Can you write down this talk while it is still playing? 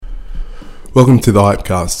Welcome to the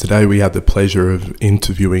Hypecast. Today we have the pleasure of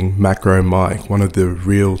interviewing Macro Mike, one of the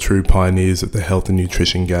real true pioneers of the health and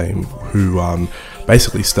nutrition game, who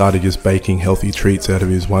basically started just baking healthy treats out of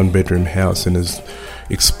his one-bedroom house and has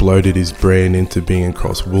exploded his brand into being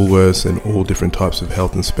across Woolworths and all different types of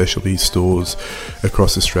health and specialty stores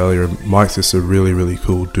across Australia. Mike's just a really, really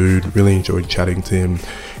cool dude. Really enjoyed chatting to him.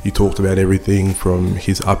 He talked about everything from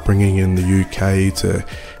his upbringing in the UK to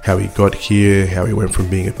how he got here, how he went from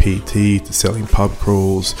being a PT to selling pub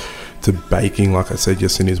crawls to baking, like I said,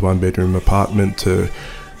 just in his one-bedroom apartment, to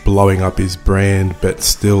blowing up his brand, but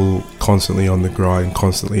still constantly on the grind,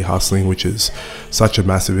 constantly hustling, which is such a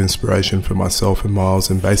massive inspiration for myself and Miles.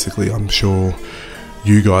 And basically, I'm sure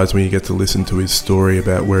you guys, when you get to listen to his story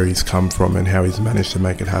about where he's come from and how he's managed to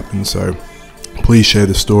make it happen. So please share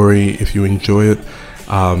the story if you enjoy it.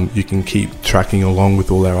 You can keep tracking along with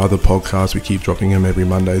all our other podcasts. We keep dropping them every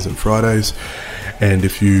Mondays and Fridays. And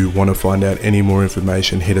if you want to find out any more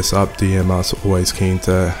information, hit us up, DM us. Always keen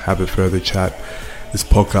to have a further chat. This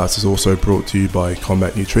podcast is also brought to you by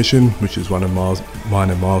Combat Nutrition, which is one of mine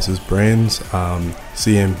and Miles's brands,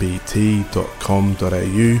 cmbt.com.au.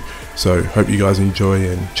 So hope you guys enjoy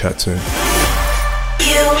and chat soon.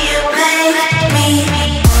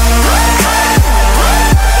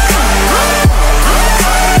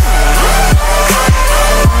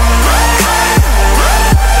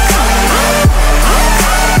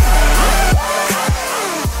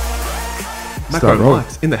 Macro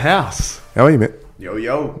Mike's in the house. How are you, mate?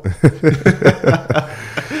 Yo.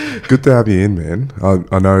 Good to have you in, man.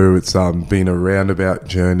 I know it's been a roundabout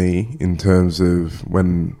journey in terms of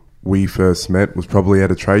when we first met was probably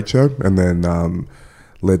at a trade show, and then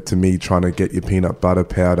led to me trying to get your peanut butter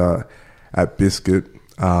powder at Biscuit.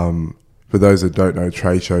 For those that don't know,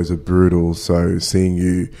 trade shows are brutal, so seeing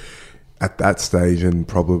you at that stage and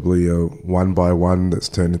probably a 1x1 that's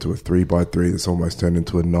turned into a 3x3 that's almost turned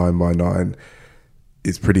into a 9x9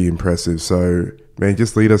 is pretty impressive. So, man,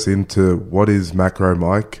 just lead us into what is Macro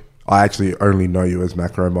Mike. I actually only know you as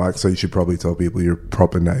Macro Mike, so you should probably tell people your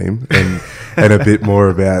proper name and a bit more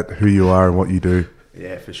about who you are and what you do.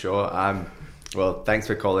 Yeah, for sure. Well, thanks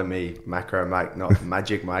for calling me Macro Mike, not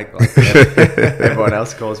Magic Mike, like everyone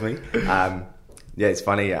else calls me. Yeah, it's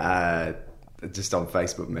funny. Just on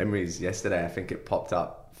Facebook Memories yesterday, I think it popped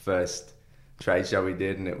up first trade show we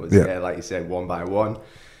did, and it was, like you said, 1x1,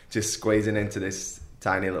 just squeezing into this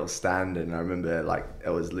tiny little stand. And I remember, like, it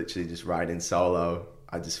was literally just riding solo.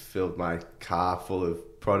 I just filled my car full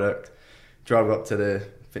of product, drove up to the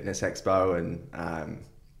fitness expo, and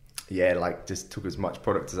just took as much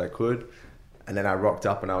product as I could. And then I rocked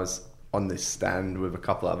up and I was on this stand with a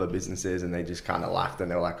couple of other businesses, and they just kind of laughed, and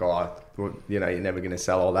they were like, "Oh, well, you're never going to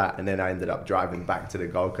sell all that." And then I ended up driving back to the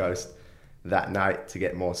Gold Coast that night to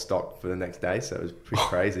get more stock for the next day. So it was pretty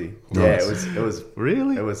crazy. Nice. Yeah, it was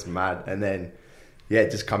really, it was mad. And then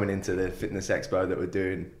just coming into the fitness expo that we're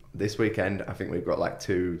doing this weekend, I think we've got like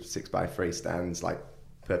 2 6x3 stands, like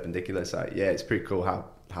perpendicular. So it's pretty cool how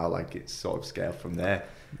like it's sort of scaled from there.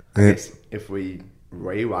 I guess if we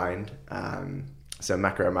rewind, so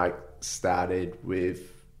Macro Mike started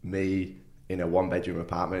with me in a 1-bedroom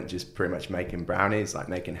apartment, just pretty much making brownies, like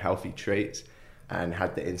making healthy treats, and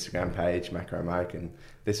had the Instagram page Macro Mike. And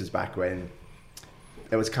this was back when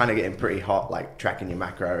it was kind of getting pretty hot, like tracking your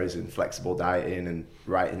macros and flexible dieting and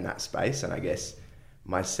right in that space. And I guess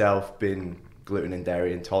myself, being gluten and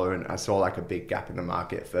dairy intolerant, I saw like a big gap in the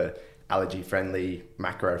market for allergy friendly,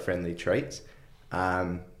 macro friendly treats.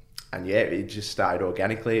 And it just started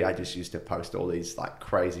organically. I just used to post all these like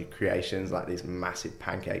crazy creations, like these massive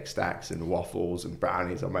pancake stacks and waffles and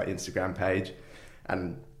brownies on my Instagram page.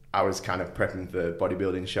 And I was kind of prepping for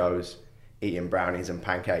bodybuilding shows, eating brownies and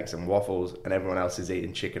pancakes and waffles, and everyone else is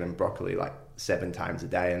eating chicken and broccoli like 7 times a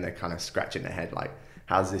day, and they're kind of scratching their head like,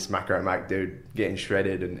 how's this Macro Mike dude getting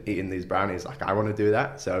shredded and eating these brownies? Like, I want to do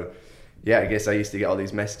that. So I guess I used to get all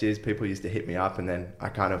these messages. People used to hit me up, and then I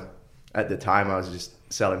kind of, at the time, I was just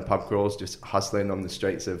selling pub crawls, just hustling on the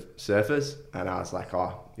streets of Surfers. And I was like,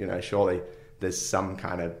 surely there's some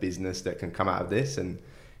kind of business that can come out of this. And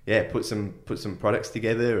put some products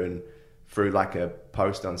together, and through like a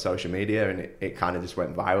post on social media, and it kind of just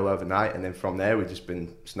went viral overnight. And then from there, we've just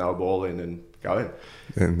been snowballing and going.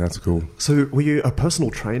 And that's cool. So were you a personal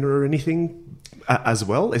trainer or anything as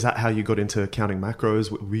well? Is that how you got into counting macros?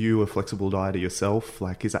 Were you a flexible dieter yourself?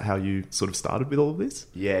 Like, is that how you sort of started with all of this?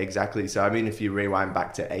 Yeah, exactly. So, I mean, if you rewind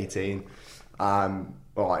back to 18,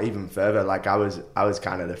 or even further, like I was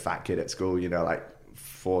kind of the fat kid at school, like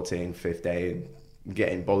 14, 15,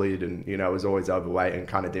 getting bullied, and, was always overweight and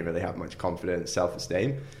kind of didn't really have much confidence,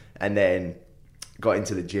 self-esteem. And then got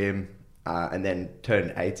into the gym, and then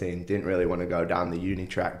turned 18, didn't really want to go down the uni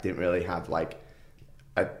track, didn't really have like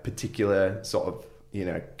a particular sort of, you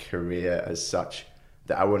know, career as such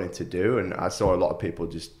that I wanted to do. And I saw a lot of people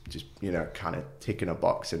just you know, kind of ticking a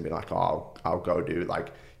box and be like, oh, I'll go do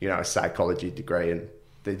like, you know, a psychology degree, and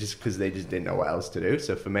because they just didn't know what else to do.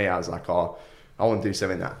 So for me, I was like, oh, I want to do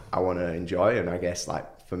something that I want to enjoy. And I guess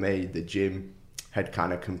like for me, the gym had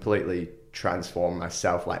kind of completely transformed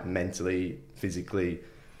myself, like mentally, physically,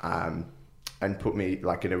 and put me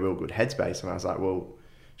like in a real good headspace. And I was like, well,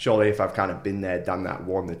 surely if I've kind of been there, done that,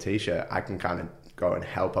 worn the t-shirt, I can kind of go and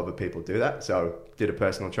help other people do that. So did a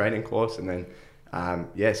personal training course, and then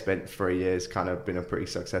spent 3 years kind of been a pretty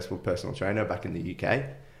successful personal trainer back in the UK.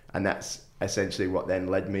 And that's essentially what then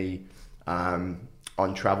led me on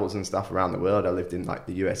travels and stuff around the world. I lived in like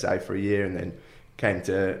the USA for a year, and then came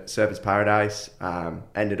to Surfers Paradise,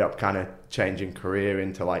 ended up kind of changing career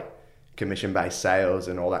into like commission-based sales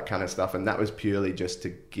and all that kind of stuff. And that was purely just to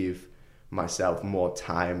give myself more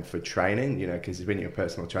time for training, you know, because when you're a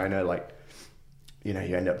personal trainer, like, you know,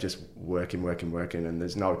 you end up just working, and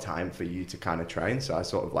there's no time for you to kind of train. So I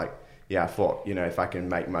sort of like, I thought, you know, if I can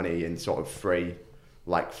make money in sort of free,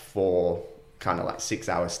 like 4 kind of like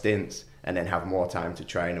 6-hour stints, and then have more time to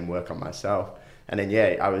train and work on myself. And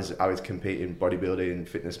then, I was competing bodybuilding,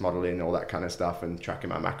 fitness modeling, all that kind of stuff, and tracking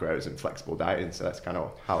my macros and flexible dieting. So that's kind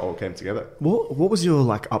of how it all came together. What was your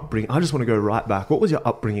like upbringing? I just want to go right back. What was your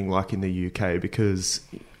upbringing like in the UK? Because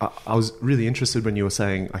I was really interested when you were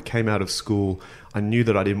saying, I came out of school, I knew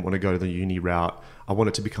that I didn't want to go the uni route. I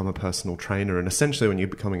wanted to become a personal trainer. And essentially when you're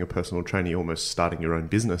becoming a personal trainer, you're almost starting your own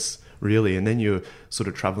business, really. And then you're sort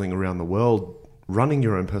of traveling around the world, running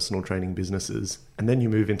your own personal training businesses, and then you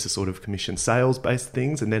move into sort of commission sales based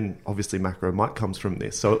things, and then obviously Macro Mike comes from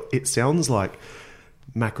this. So it sounds like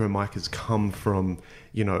Macro Mike has come from,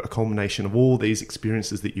 you know, a culmination of all these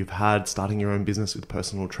experiences that you've had, starting your own business with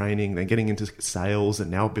personal training, then getting into sales,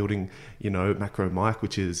 and now building, you know, Macro Mike,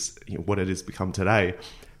 which is, you know, what it has become today.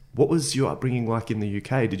 What was your upbringing like in the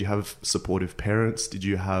UK? Did you have supportive parents? Did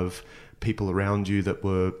you have people around you that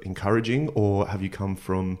were encouraging, or have you come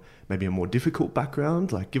from maybe a more difficult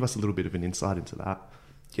background? Like, give us a little bit of an insight into that.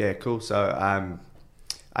 Yeah, cool. So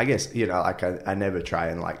I guess, you know, like I never try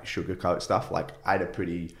and like sugarcoat stuff. Like I had a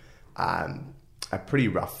pretty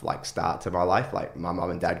rough like start to my life. Like my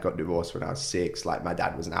mum and dad got divorced when I was 6. Like my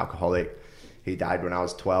dad was an alcoholic. He died when I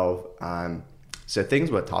was 12. So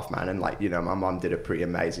things were tough, man. And like, you know, my mum did a pretty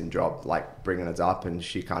amazing job like bringing us up, and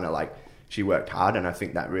she kind of like, she worked hard, and I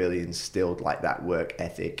think that really instilled like that work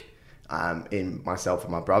ethic in myself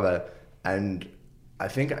and my brother. And I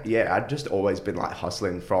think, I'd just always been like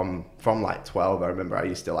hustling from like 12. I remember I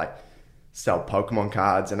used to like sell Pokemon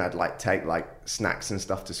cards, and I'd like take like snacks and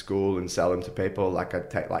stuff to school and sell them to people. Like I'd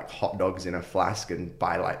take like hot dogs in a flask and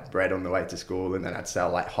buy like bread on the way to school, and then I'd sell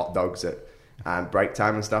like hot dogs at break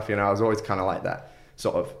time and stuff. You know, I was always kind of like that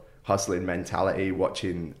sort of hustling mentality,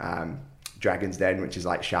 watching Dragon's Den, which is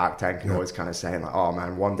like Shark Tank, and always kind of saying like, oh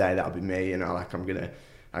man, one day that'll be me, you know, like I'm gonna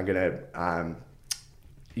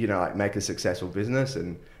you know, like make a successful business.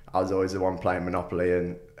 And I was always the one playing Monopoly,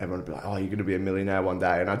 and everyone would be like, oh, you're gonna be a millionaire one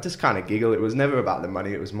day. And I'd just kind of giggle. It was never about the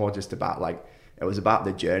money, it was more just about like, it was about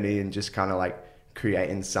the journey and just kind of like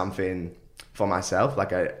creating something for myself.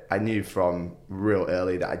 Like I knew from real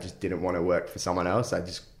early that I just didn't want to work for someone else. I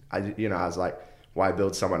was like, why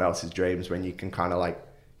build someone else's dreams when you can kind of like,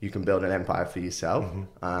 you can build an empire for yourself.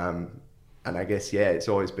 Mm-hmm. And I guess, it's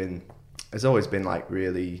always been like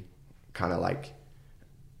really kind of like,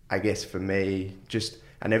 I guess for me, just,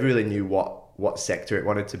 I never really knew what sector it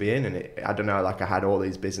wanted to be in. And I don't know, like I had all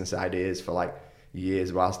these business ideas for like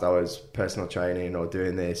years whilst I was personal training or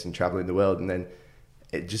doing this and traveling the world. And then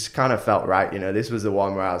it just kind of felt right. You know, this was the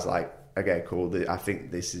one where I was like, okay, cool. I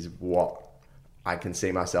think this is what I can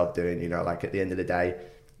see myself doing. You know, like at the end of the day,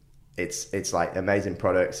 it's like amazing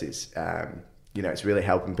products. It's, you know, it's really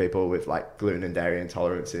helping people with like gluten and dairy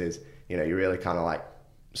intolerances. You know, you're really kind of like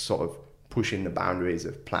sort of pushing the boundaries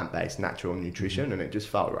of plant-based natural nutrition, and it just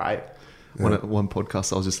felt right. One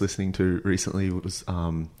podcast I was just listening to recently was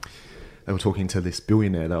they were talking to this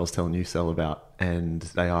billionaire that I was telling you, Sel, about, and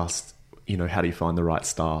they asked, you know, how do you find the right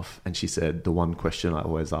staff? And she said, the one question I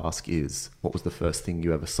always ask is, what was the first thing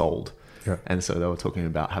you ever sold? Yeah. And so they were talking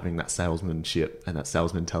about having that salesmanship and that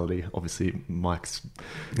sales mentality. Obviously, Mike's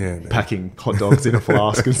packing hot dogs in a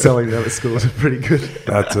flask and selling them at school is a pretty good,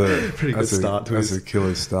 that's a good start. That's a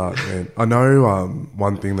killer start, man. I know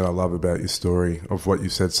one thing that I love about your story of what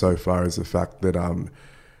you've said so far is the fact that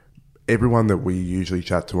everyone that we usually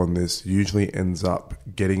chat to on this usually ends up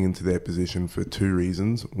getting into their position for 2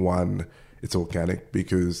 reasons. One, it's organic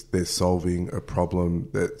because they're solving a problem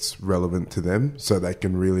that's relevant to them, so they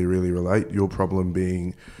can really, really relate. Your problem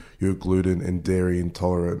being you're gluten and dairy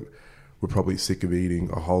intolerant. We're probably sick of eating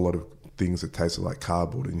a whole lot of things that tasted like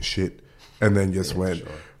cardboard and shit, and then just went,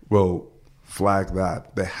 well, flag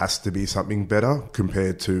that. There has to be something better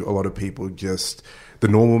compared to a lot of people just... The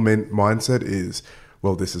normal mindset is,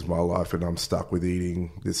 well, this is my life and I'm stuck with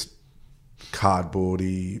eating this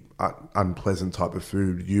cardboardy, unpleasant type of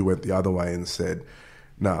food. You went the other way and said,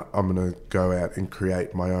 no, I'm going to go out and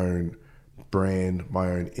create my own brand, my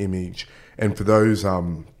own image. And for those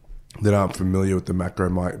that aren't familiar with the Macro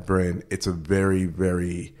Mike brand, it's a very,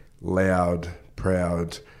 very loud,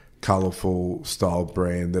 proud, colourful style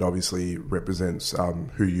brand that obviously represents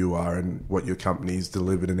who you are and what your company's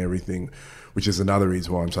delivered and everything, which is another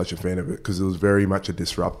reason why I'm such a fan of it, because it was very much a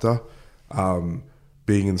disruptor.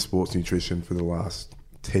 Being in sports nutrition for the last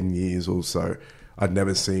 10 years or so, I'd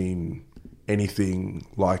never seen anything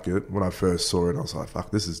like it. When I first saw it, I was like,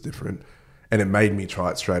 fuck, this is different. And it made me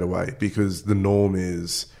try it straight away, because the norm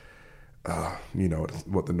is, you know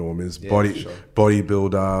what the norm is,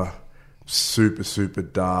 bodybuilder, super, super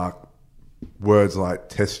dark, words like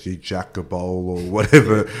test your Jack bowl or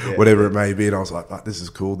whatever, whatever it may be. And I was like, oh, this is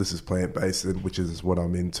cool. This is plant-based, which is what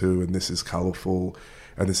I'm into. And this is colourful.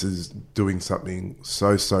 And this is doing something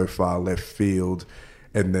so far left field.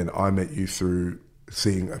 And then I met you through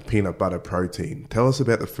seeing a peanut butter protein. Tell us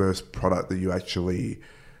about the first product that you actually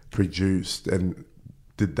produced, and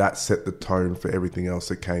did that set the tone for everything else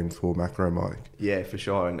that came for Macro Mike? Yeah, for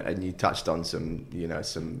sure. And you touched on some, you know,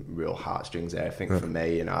 some real heartstrings there. I think for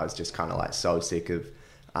me, you know, I was just kind of like so sick of,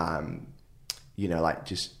 you know, like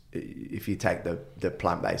just if you take the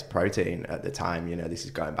plant-based protein at the time, you know, this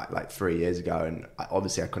is going back like 3 years ago, and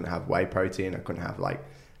obviously I couldn't have whey protein. I couldn't have like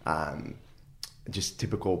just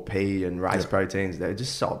typical pea and rice proteins. They were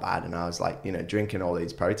just so bad. And I was like, you know, drinking all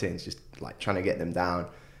these proteins, just like trying to get them down.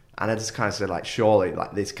 And I just kind of said, like, surely,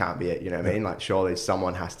 like, this can't be it, you know what I mean? Like, surely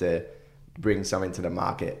someone has to bring something to the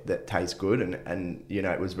market that tastes good. And you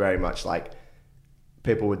know, it was very much like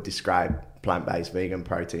people would describe plant-based vegan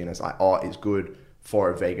protein as like, oh, it's good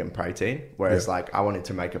for a vegan protein. Whereas, like, I wanted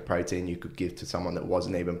to make a protein you could give to someone that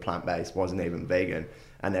wasn't even plant-based, wasn't even vegan.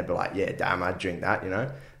 And they'd be like, yeah, damn, I'd drink that, you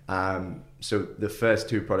know? So the first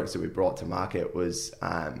two products that we brought to market was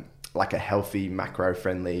like a healthy,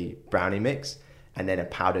 macro-friendly brownie mix, and then a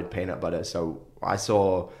powdered peanut butter. So I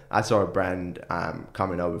saw a brand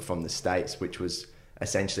coming over from the States, which was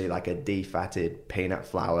essentially like a defatted peanut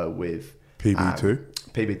flour with PB2.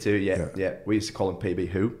 PB2, yeah. We used to call them PB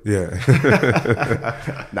who.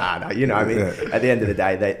 Yeah. Nah, you know what I mean? At the end of the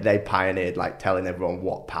day, they pioneered like telling everyone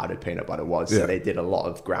what powdered peanut butter was. So they did a lot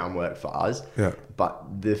of groundwork for us. Yeah.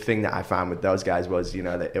 But the thing that I found with those guys was, you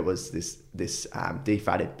know, that it was this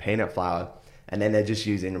defatted peanut flour, and then they're just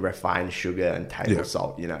using refined sugar and table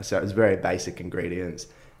salt, you know. So it was very basic ingredients.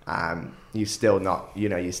 You're still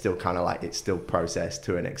kind of like, it's still processed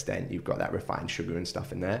to an extent. You've got that refined sugar and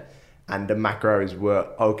stuff in there. And the macros were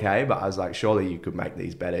okay, but I was like, surely you could make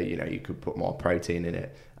these better. You know, you could put more protein in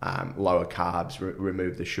it, lower carbs,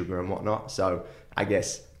 remove the sugar and whatnot. So I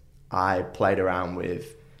guess I played around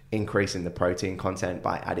with increasing the protein content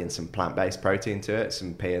by adding some plant-based protein to it,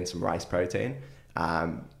 some pea and some rice protein.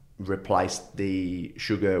 Replaced the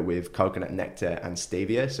sugar with coconut nectar and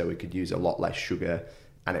stevia, so we could use a lot less sugar,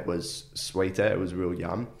 and it was sweeter. It was real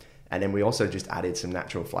yum. And then we also just added some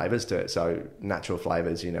natural flavors to it. So natural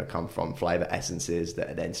flavors, you know, come from flavor essences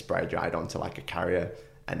that are then spray dried onto like a carrier.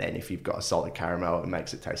 And then if you've got a salted caramel, it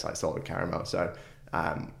makes it taste like salted caramel. So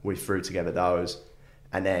we threw together those.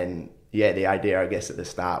 And then, the idea, I guess, at the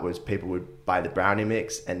start was people would buy the brownie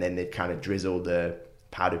mix, and then they'd kind of drizzle the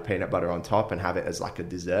powdered peanut butter on top and have it as like a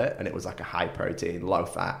dessert. And it was like a high protein, low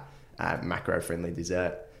fat, macro friendly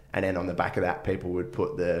dessert. And then on the back of that, people would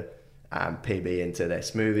put the PB into their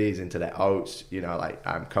smoothies, into their oats, you know, like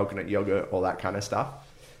coconut yogurt, all that kind of stuff.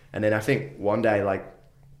 And then I think one day, like,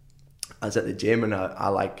 I was at the gym and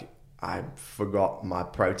I forgot my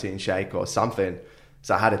protein shake or something.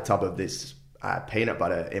 So I had a tub of this peanut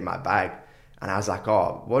butter in my bag, and I was like,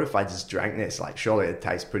 oh, what if I just drank this? Like, surely it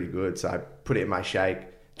tastes pretty good. So I put it in my shake,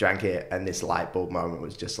 drank it, and this light bulb moment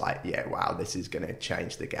was just like, yeah, wow, this is going to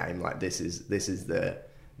change the game. Like, this is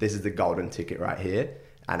the golden ticket right here.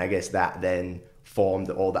 And I guess that then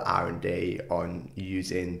formed all the R&D on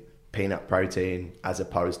using peanut protein as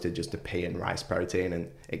opposed to just a pea and rice protein.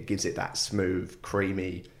 And it gives it that smooth,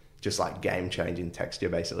 creamy, just like game-changing texture,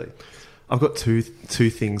 basically. I've got two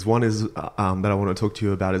things. One is that I want to talk to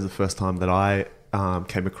you about is the first time that I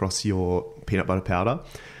came across your peanut butter powder.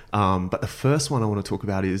 But the first one I want to talk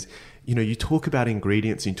about is, you talk about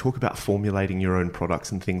ingredients and you talk about formulating your own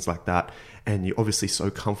products and things like that, and you're obviously so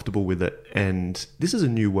comfortable with it. And this is a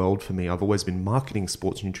new world for me. I've always been marketing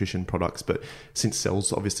sports nutrition products, but since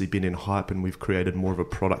Cell's obviously been in hype and we've created more of a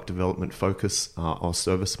product development focus, our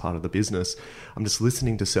service part of the business, I'm just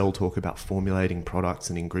listening to Cell talk about formulating products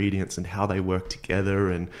and ingredients and how they work together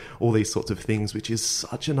and all these sorts of things, which is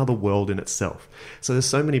such another world in itself. So there's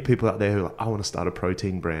so many people out there who are like, I want to start a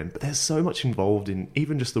protein brand, but there's so much involved in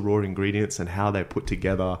even just the raw ingredients and how they're put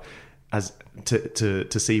together as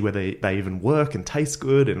to see whether they even work and taste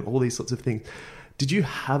good and all these sorts of things. Did you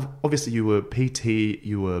have, obviously you were PT,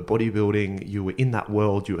 you were bodybuilding, you were in that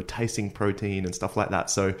world, you were tasting protein and stuff like that,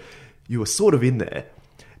 so you were sort of in there.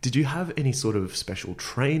 Did you have any sort of special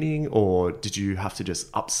training, or did you have to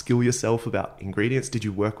just upskill yourself about ingredients? Did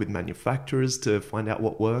you work with manufacturers to find out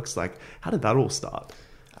what works? Like, how did that all start?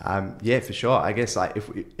 Yeah, for sure. I guess like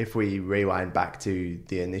if we rewind back to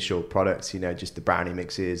the initial products, just the brownie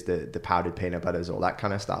mixes, the powdered peanut butters, all that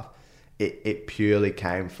kind of stuff, it purely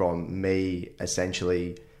came from me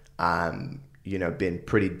essentially, being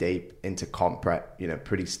pretty deep into comp prep,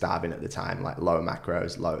 pretty starving at the time, like low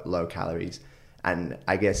macros, low calories. And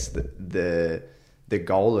I guess the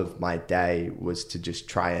goal of my day was to just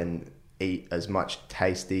try and eat as much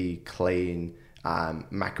tasty, clean,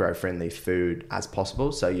 macro-friendly food as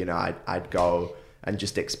possible. So, I'd go and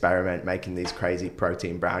just experiment making these crazy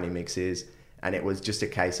protein brownie mixes. And it was just a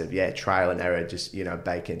case of, trial and error, just,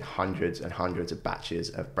 baking hundreds and hundreds of batches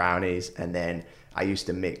of brownies. And then I used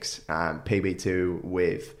to mix PB2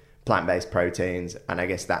 with plant-based proteins. And I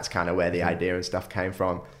guess that's kind of where the idea and stuff came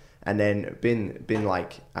from. And then been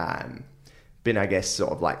I guess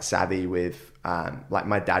sort of like savvy with like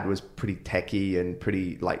my dad was pretty techie and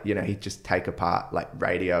pretty like he'd just take apart like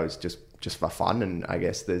radios just for fun, and I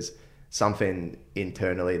guess there's something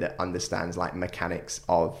internally that understands like mechanics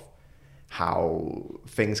of how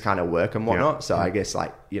things kind of work and whatnot. So I guess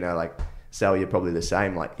like like Cell, you're probably the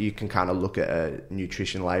same. Like you can kind of look at a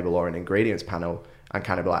nutrition label or an ingredients panel and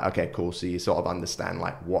kind of be like, okay, cool. So you sort of understand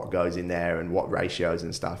like what goes in there and what ratios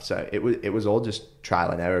and stuff. So it was all just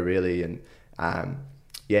trial and error really. And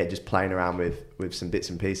just playing around with some bits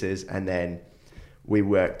and pieces. And then we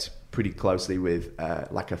worked pretty closely with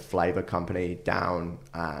like a flavor company down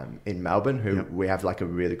in Melbourne who we have like a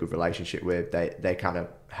really good relationship with. They kind of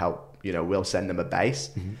help, we'll send them a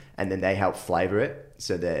base and then they help flavor it.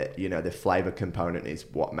 So that, the flavor component is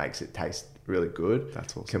what makes it taste really good.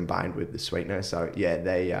 That's awesome. Combined with the sweetener. So yeah,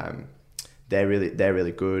 they're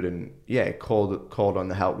really good, and called on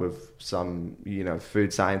the help with some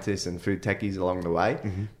food scientists and food techies along the way.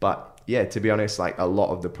 But yeah, to be honest, like a lot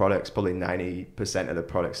of the products, probably 90% of the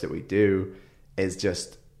products that we do is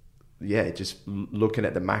just looking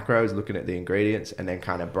at the macros, looking at the ingredients, and then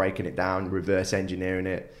kind of breaking it down, reverse engineering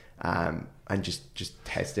it, and just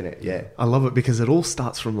testing it. Yeah, I love it because it all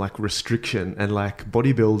starts from like restriction, and like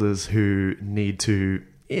bodybuilders who need to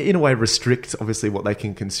in a way restrict obviously what they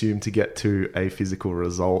can consume to get to a physical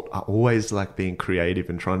result are always like being creative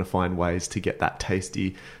and trying to find ways to get that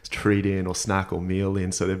tasty treat in or snack or meal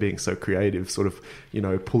in. So they're being so creative, sort of,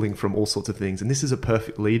 pulling from all sorts of things. And this is a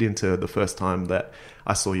perfect lead into the first time that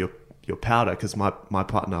I saw your powder, because my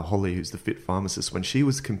partner Holly, who's the fit pharmacist, when she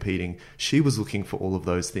was competing, she was looking for all of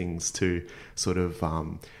those things to sort of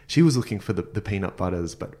she was looking for the peanut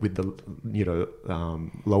butters, but with the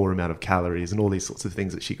lower amount of calories and all these sorts of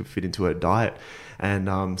things that she could fit into her diet.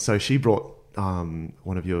 And so she brought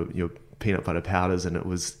one of your peanut butter powders, and it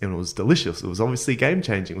was delicious. It was obviously game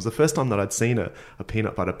changing. It was the first time that I'd seen a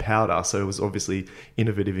peanut butter powder, so it was obviously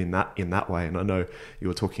innovative in that way. And I know you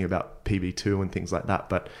were talking about PB2 and things like that,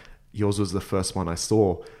 but yours was the first one I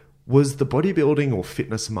saw. Was the bodybuilding or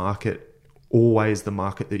fitness market always the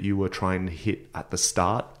market that you were trying to hit at the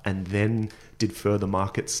start, and then did further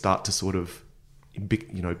markets start to sort of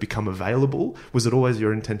become available? Was it always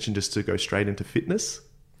your intention just to go straight into fitness?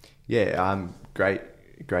 Yeah,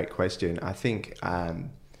 great question. I think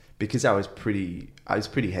because I was pretty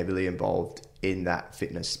heavily involved in that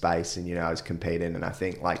fitness space, and I was competing, and I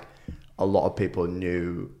think like a lot of people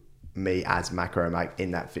knew me as Macro Mike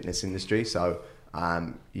in that fitness industry. So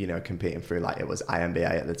competing through like it was IMBA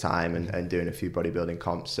at the time and doing a few bodybuilding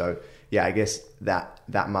comps. So yeah, I guess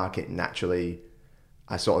that market naturally,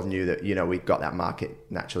 I sort of knew that we got that market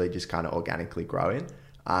naturally just kind of organically growing.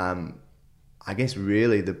 I guess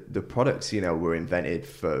really the products were invented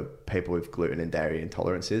for people with gluten and dairy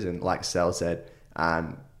intolerances, and like Cell said,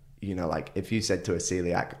 like if you said to a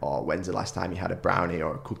celiac, "Oh, when's the last time you had a brownie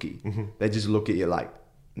or a cookie?" They just look at you like,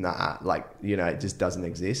 nah, like it just doesn't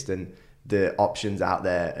exist. And the options out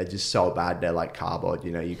there are just so bad. They're like cardboard.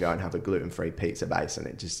 You know, you go and have a gluten-free pizza base and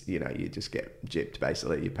it just, you know, you just get gypped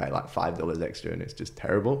basically. You pay like $5 extra and it's just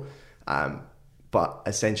terrible. But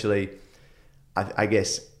essentially, I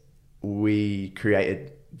guess we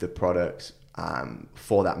created the product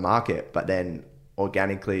for that market, but then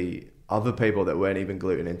organically other people that weren't even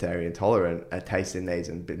gluten and dairy intolerant are tasting these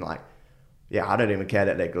and been like, yeah, I don't even care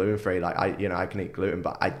that they're gluten-free. Like I can eat gluten,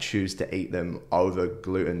 but I choose to eat them over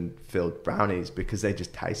gluten-filled brownies because they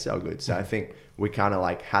just taste so good. So I think we kind of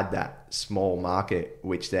like had that small market,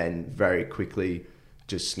 which then very quickly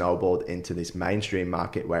just snowballed into this mainstream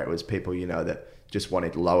market where it was people, you know, that just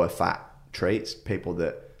wanted lower fat treats, people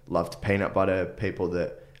that loved peanut butter, people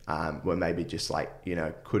that were maybe just like, you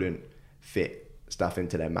know, couldn't fit stuff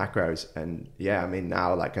into their macros. And yeah, I mean,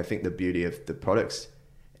 now like I think the beauty of the products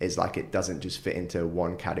is like it doesn't just fit into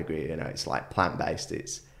one category. You know, it's like plant-based,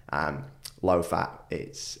 it's low fat,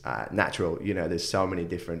 it's natural. You know, there's so many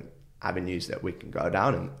different avenues that we can go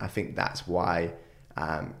down, and I think that's why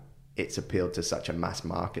it's appealed to such a mass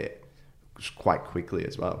market quite quickly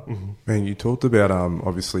as well. Mm-hmm. Man, you talked about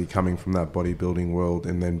obviously coming from that bodybuilding world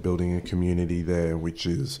and then building a community there, which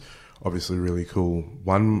is obviously really cool.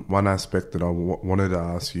 One aspect that I wanted to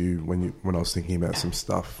ask you when I was thinking about some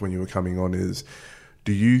stuff when you were coming on is,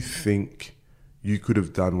 do you think you could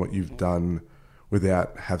have done what you've done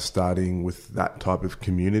without starting with that type of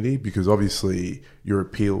community? Because obviously your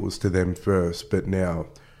appeal was to them first, but now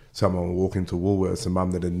someone will walk into Woolworths, a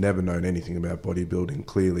mum that had never known anything about bodybuilding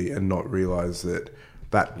clearly and not realise that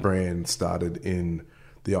that brand started in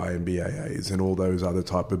the INBAAs and all those other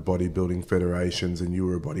type of bodybuilding federations, and you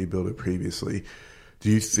were a bodybuilder previously. Do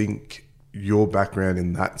you think your background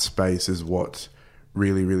in that space is what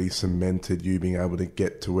really, really cemented you being able to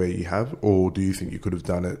get to where you have? Or do you think you could have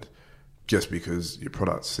done it just because your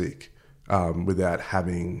product's sick without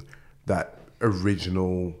having that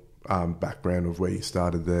original background of where you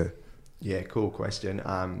started there? Yeah, cool question.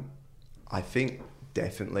 I think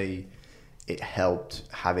definitely it helped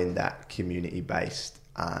having that community-based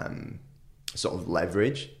sort of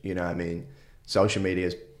leverage. You know, I mean, social media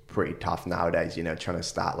is pretty tough nowadays, you know, trying to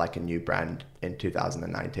start like a new brand in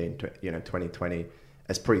 2019, 2020.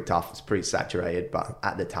 It's pretty tough. It's pretty saturated, but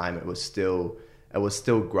at the time it was still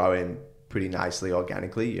growing pretty nicely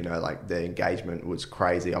organically. You know, like the engagement was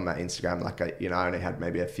crazy on my Instagram. Like I only had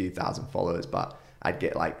maybe a few thousand followers, but I'd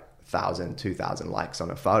get like 1,000, 2,000 likes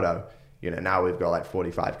on a photo. You know, now we've got like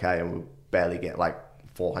 45k and we barely get like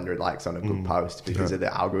 400 likes on a good post because of the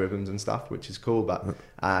algorithms and stuff, which is cool. But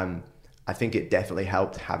I think it definitely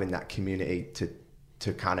helped having that community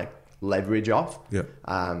to kind of leverage off. Yeah.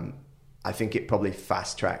 I think it probably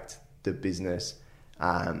fast-tracked the business.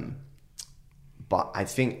 But I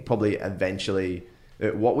think probably eventually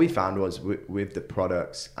what we found was with the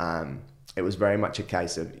products, it was very much a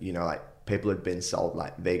case of, you know, like people had been sold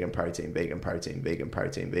like vegan protein,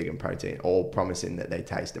 all promising that they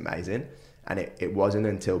taste amazing. And it wasn't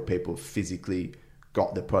until people physically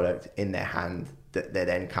got the product in their hand that they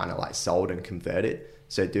then kind of like sold and converted.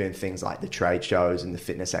 So doing things like the trade shows and the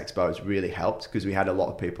fitness expos really helped, because we had a lot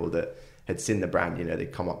of people that had seen the brand. You know,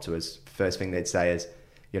 they'd come up to us. First thing they'd say is,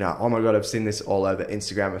 you know, oh my God, I've seen this all over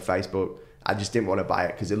Instagram and Facebook. I just didn't want to buy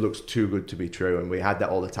it because it looks too good to be true. And we had that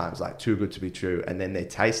all the time. It's like too good to be true. And then they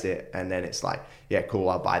taste it and then it's like, yeah, cool,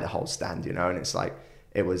 I'll buy the whole stand, you know? And it's like,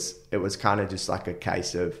 it was kind of just like a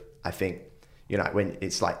case of, I think, you know, when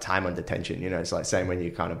it's like time under tension, you know, it's like same when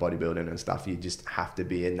you're kind of bodybuilding and stuff, you just have to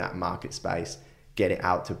be in that market space, get it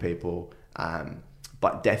out to people.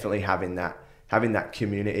 But definitely having that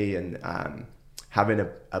community and having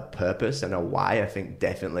a purpose and a why, I think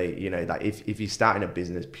definitely, you know, like if you start in a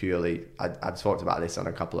business purely, I've talked about this on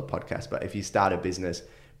a couple of podcasts, but if you start a business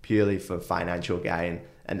purely for financial gain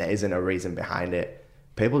and there isn't a reason behind it,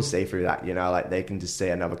 people see through that, you know, like they can just see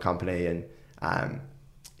another company and,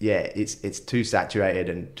 it's too saturated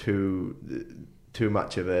and too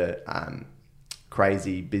much of a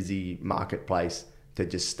crazy, busy marketplace to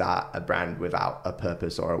just start a brand without a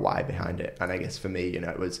purpose or a why behind it. And I guess for me, you know,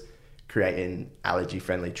 it was creating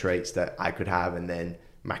allergy-friendly treats that I could have and then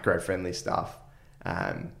macro-friendly stuff.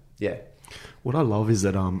 What I love is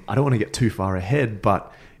that I don't want to get too far ahead,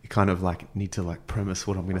 but you kind of like need to like premise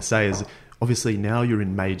what I'm going to say is obviously now you're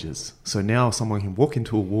in majors. So now someone can walk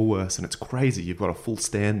into a Woolworths and it's crazy. You've got a full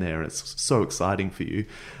stand there and it's so exciting for you.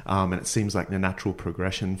 And it seems like the natural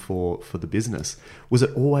progression for the business. Was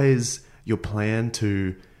it always your plan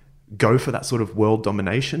to go for that sort of world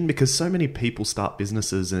domination? Because so many people start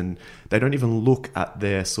businesses and they don't even look at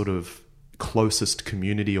their sort of closest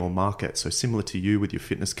community or market. So similar to you with your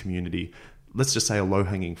fitness community, let's just say a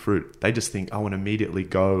low-hanging fruit. They just think, I want to immediately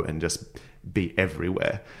go and just be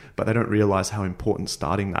everywhere. But they don't realize how important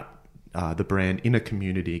starting that the brand in a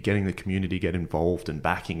community, getting the community get involved and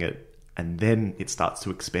backing it, and then it starts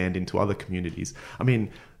to expand into other communities. I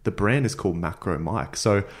mean, the brand is called Macro Mike.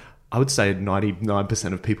 So I would say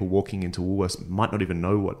 99% of people walking into Woolworths might not even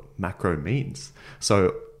know what macro means.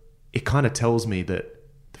 So it kind of tells me that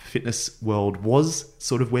the fitness world was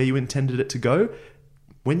sort of where you intended it to go.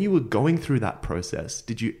 When you were going through that process,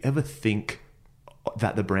 did you ever think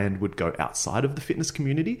that the brand would go outside of the fitness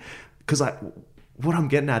community? Because what I'm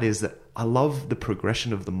getting at is that I love the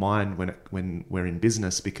progression of the mind when we're in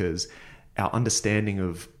business, because our understanding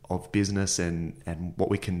of business and what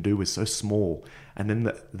we can do is so small. And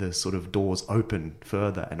then the sort of doors open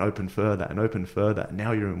further and open further and open further. And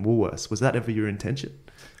now you're in Woolworths. Was that ever your intention?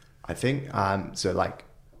 I think, so like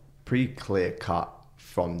pretty clear cut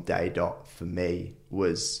from day dot for me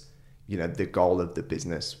was, you know, the goal of the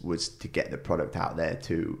business was to get the product out there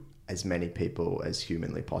to as many people as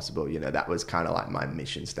humanly possible. You know, that was kind of like my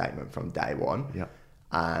mission statement from day one. Yeah.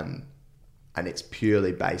 And it's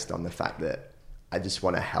purely based on the fact that I just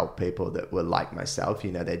want to help people that were like myself.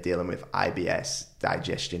 You know, they're dealing with IBS,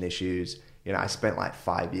 digestion issues. You know, I spent like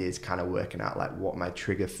 5 years kind of working out like what my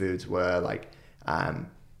trigger foods were, like,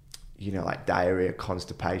 you know, like diarrhea,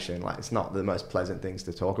 constipation. Like, it's not the most pleasant things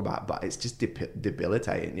to talk about, but it's just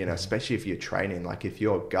debilitating, you know, especially if you're training. Like, if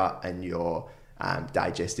your gut and your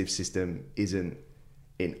digestive system isn't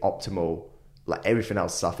in optimal, like everything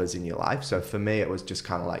else suffers in your life. So for me, it was just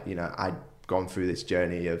kind of like, you know, I'd gone through this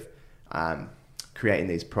journey of creating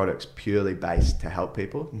these products purely based to help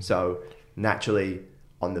people. Mm-hmm. So naturally,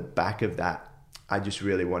 on the back of that, I just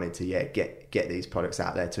really wanted to get these products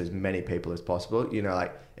out there to as many people as possible. You know,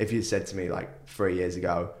 like if you said to me like 3 years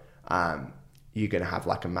ago, you're going to have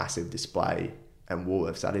like a massive display and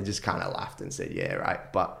Woolworths, I'd have just kind of laughed and said, yeah,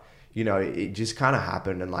 right. But, you know, it just kind of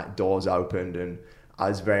happened and like doors opened, and I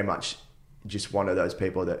was very much just one of those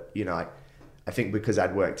people that, you know, like, I think because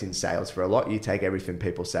I'd worked in sales for a lot, you take everything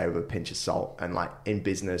people say with a pinch of salt. And like in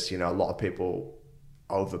business, you know, a lot of people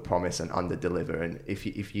overpromise and underdeliver. And if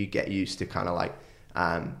you get used to kind of like,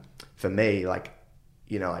 for me, like,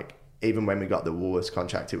 you know, like even when we got the Woolworths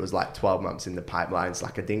contract, it was like 12 months in the pipelines.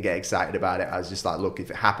 Like I didn't get excited about it. I was just like, look,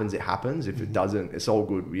 if it happens, it happens. If it doesn't, it's all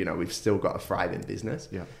good. You know, we've still got a thriving business.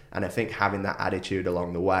 Yeah. And I think having that attitude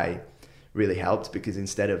along the way really helped, because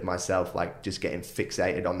instead of myself like just getting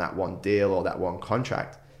fixated on that one deal or that one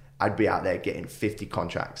contract, I'd be out there getting 50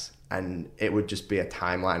 contracts, and it would just be a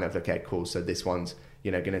timeline of, okay, cool. So this one's,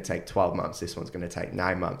 you know, going to take 12 months. This one's going to take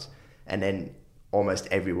 9 months. And then almost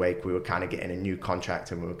every week we were kind of getting a new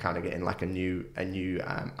contract, and we were kind of getting like a new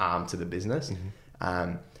arm to the business.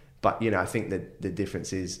 Mm-hmm. But, you know, I think that the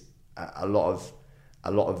difference is a lot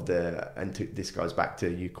of the, and this goes back to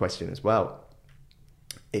your question as well.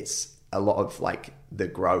 It's a lot of like the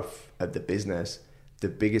growth of the business. The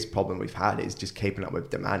biggest problem we've had is just keeping up with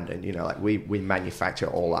demand. And, you know, like we manufacture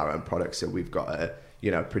all our own products. So we've got a,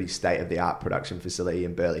 you know, pretty state-of-the-art production facility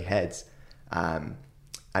in Burleigh Heads. And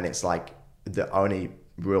it's like the only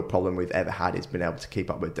real problem we've ever had is being able to keep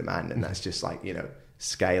up with demand. And that's just like, you know,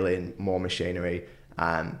 scaling, more machinery,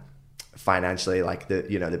 financially, like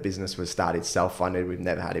the business was started self-funded. We've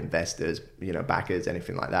never had investors, you know, backers,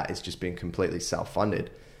 anything like that. It's just been completely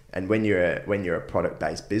self-funded. And when you're a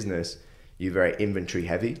product-based business, you're very inventory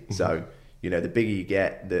heavy. Mm-hmm. So, you know, the bigger you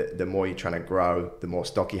get, the more you're trying to grow, the more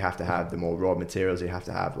stock you have to have, the more raw materials you have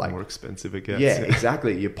to have. Like, the more expensive it gets. Yeah,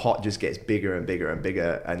 exactly. Your pot just gets bigger and bigger and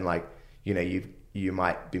bigger. And like, you know, you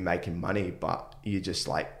might be making money, but you just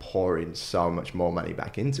like pouring so much more money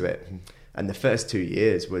back into it. Mm-hmm. And the first 2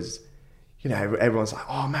 years was, you know, everyone's like,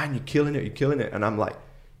 oh man, you're killing it. And I'm like,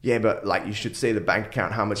 yeah, but like you should see the bank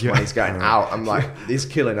account, how much money's going out. I'm like, this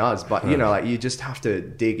is killing us. But, you know, like you just have to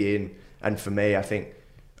dig in. And for me, I think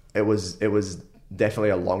it was definitely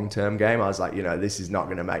a long-term game. I was like, you know, this is not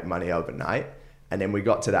going to make money overnight. And then we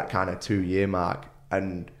got to that kind of 2-year mark,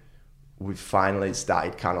 and we finally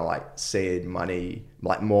started kind of like seeing money,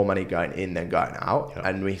 like more money going in than going out. Yep.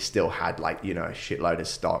 And we still had like, you know, a shitload of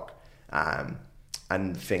stock,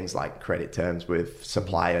 and things like credit terms with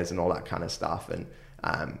suppliers and all that kind of stuff. And,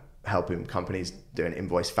 helping companies do an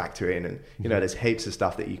invoice factoring, and you know, there's heaps of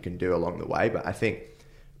stuff that you can do along the way. But I think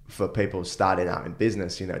for people starting out in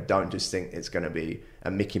business, you know, don't just think it's going to be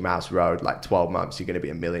a Mickey Mouse road, like 12 months you're going to be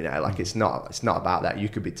a millionaire. Like it's not about that. You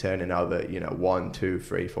could be turning over, you know, 1, 2,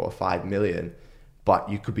 3, 4, 5 million, but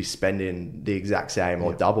you could be spending the exact same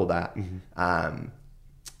or double that. Mm-hmm.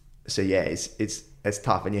 So yeah, it's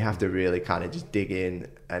tough, and you have to really kind of just dig in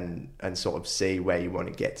and sort of see where you want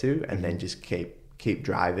to get to, and then just keep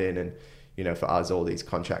driving. And for us, all these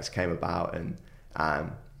contracts came about. And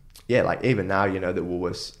yeah, like even now, the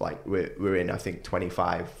Woolworths, like we're in, I think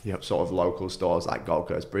 25 sort of local stores like Gold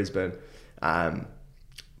Coast, Brisbane.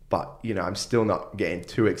 But, I'm still not getting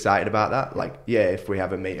too excited about that. Like, yeah, if we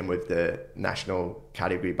have a meeting with the national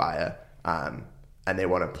category buyer and they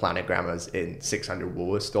want to planogrammers in 600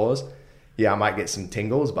 Woolworths stores, yeah, I might get some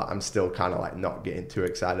tingles, but I'm still kind of like not getting too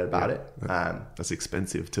excited about it. That's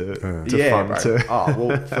expensive to fund. Bro. Oh,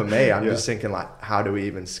 well, for me, I'm just thinking like, how do we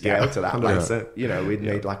even scale to that? Like, 100%. We'd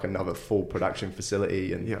need like another full production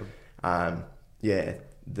facility and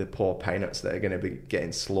the poor peanuts that are going to be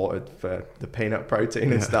getting slaughtered for the peanut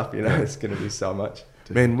protein and stuff, it's going to be so much.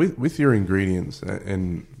 Man, with your ingredients,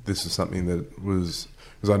 and this is something that was,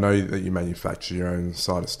 because I know that you manufacture your own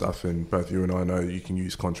side of stuff, and both you and I know you can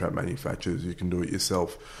use contract manufacturers, you can do it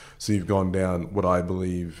yourself. So you've gone down what I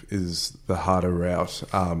believe is the harder route.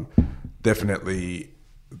 Definitely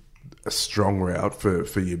a strong route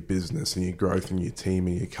for your business and your growth and your team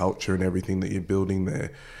and your culture and everything that you're building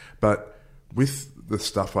there. But with the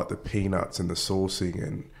stuff like the peanuts and the sourcing,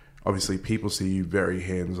 and obviously people see you very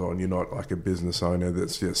hands-on. You're not like a business owner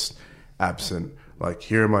that's just absent. Like,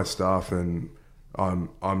 here are my stuff and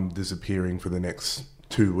I'm disappearing for the next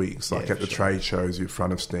 2 weeks. Like at the trade shows, you're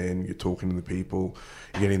front of stand, you're talking to the people,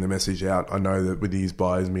 you're getting the message out. I know that with these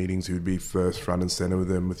buyers meetings, you would be first front and center with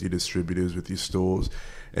them, with your distributors, with your stores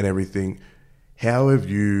and everything. How have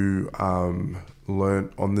you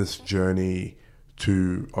learnt on this journey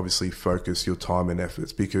to obviously focus your time and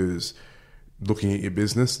efforts? Because looking at your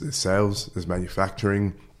business, there's sales, there's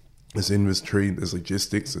manufacturing, there's inventory, there's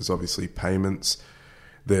logistics, there's obviously payments,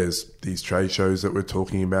 there's these trade shows that we're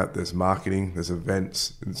talking about, there's marketing, there's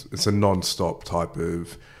events. It's a non-stop type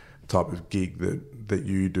of gig that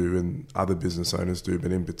you do and other business owners do,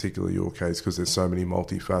 but in particular your case, because there's so many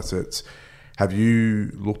multifacets. Have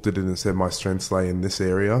you looked at it and said, my strengths lay in this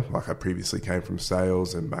area? Like, I previously came from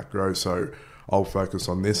sales and macro, so I'll focus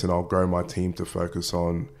on this and I'll grow my team to focus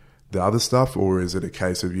on the other stuff? Or is it a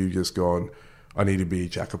case of you just gone, I need to be a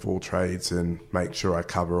jack of all trades and make sure I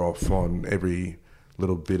cover off on every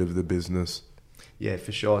little bit of the business? Yeah,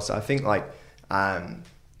 for sure. So I think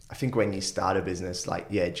I think when you start a business, like,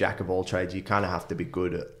 yeah, jack of all trades, you kind of have to be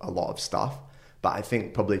good at a lot of stuff. But I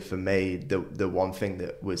think probably for me, the one thing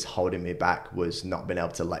that was holding me back was not being able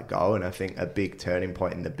to let go. And I think a big turning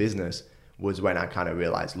point in the business was when I kind of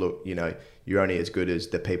realized, look, you're only as good as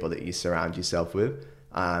the people that you surround yourself with.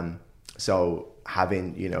 So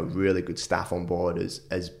having, really good staff on board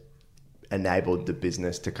has enabled the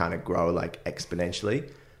business to kind of grow like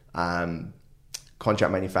exponentially.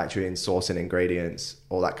 Contract manufacturing, sourcing ingredients,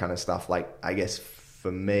 all that kind of stuff. Like, I guess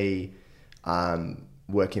for me,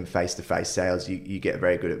 working face-to-face sales, you get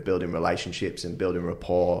very good at building relationships and building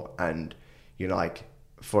rapport. And, like,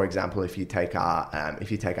 for example, if you take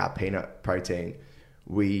our peanut protein,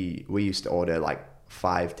 we used to order like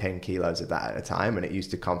 5-10 kilos of that at a time, and it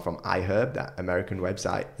used to come from iHerb, that American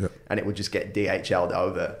website. Yep. And it would just get DHL'd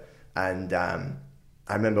over. And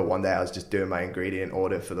I remember one day I was just doing my ingredient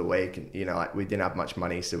order for the week, and like, we didn't have much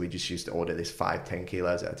money, so we just used to order this 5-10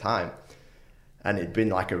 kilos at a time. And it'd been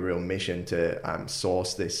like a real mission to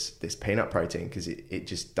source this peanut protein, because it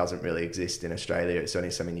just doesn't really exist in Australia. It's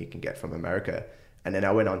only something you can get from America. And then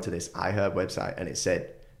I went onto this iHerb website and it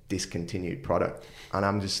said discontinued product. And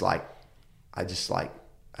I'm just like, I just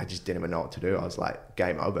didn't even know what to do. I was like,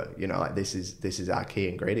 game over, like this is our key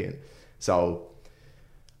ingredient. So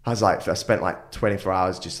I spent like 24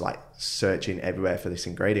 hours just like searching everywhere for this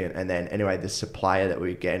ingredient. And then anyway, the supplier that we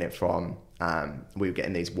were getting it from, we were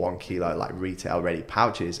getting these 1 kilo like retail ready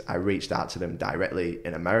pouches. I reached out to them directly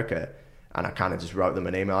in America, and I kind of just wrote them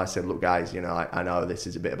an email. I said, look guys, I know this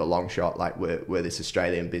is a bit of a long shot. Like, we're this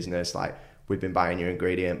Australian business. Like, we've been buying your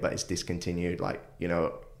ingredient, but it's discontinued. Like,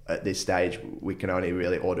 at this stage, we can only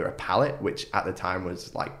really order a pallet, which at the time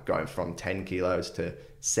was like going from 10 kilos to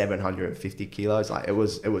 750 kilos. Like, it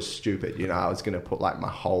was stupid. I was going to put like my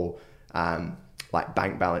whole like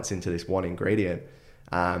bank balance into this one ingredient.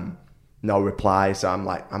 No reply. So I'm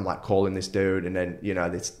like calling this dude, and then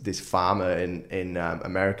this farmer in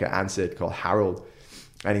America answered, called Harold,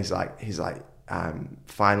 and he's like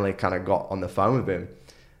finally kind of got on the phone with him,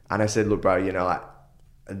 and I said, look bro, like,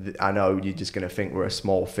 I know you're just going to think we're a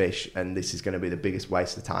small fish and this is going to be the biggest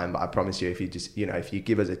waste of time, but I promise you, if you just if you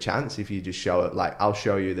give us a chance, if you just show it, like, I'll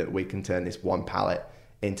show you that we can turn this 1 pallet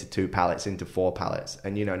into 2 pallets into 4 pallets.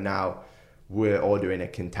 And now we're ordering a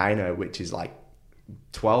container which is like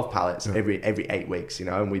 12 pallets every 8 weeks,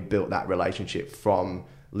 and we built that relationship from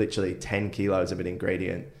literally 10 kilos of an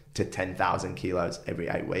ingredient to 10,000 kilos every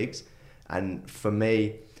 8 weeks. And for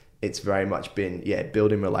me, it's very much been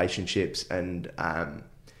building relationships and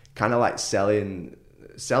kind of like selling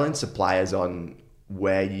suppliers on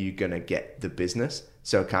where you're gonna get the business.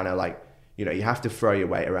 So kind of like, you know, you have to throw your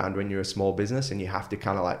weight around when you're a small business, and you have to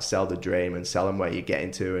kind of like sell the dream and sell them where you're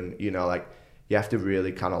getting to, and you know, like you have to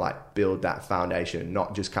really kind of like build that foundation,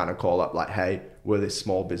 not just kind of call up like, hey, we're this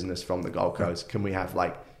small business from the Gold Coast, can we have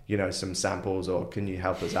like, you know, some samples, or can you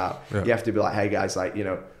help us out? You have to be like, hey guys, like, you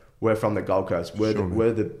know, we're from the Gold Coast, we're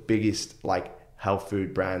the biggest like health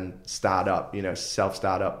food brand startup, you know, self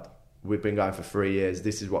startup. We've been going for 3 years.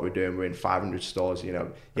 This is what we're doing. We're in 500 stores. You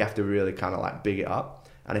know, you have to really kind of like big it up.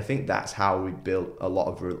 And I think that's how we built a lot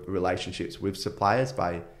of relationships with suppliers,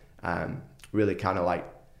 by really kind of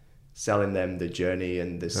like selling them the journey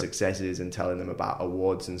and the successes and telling them about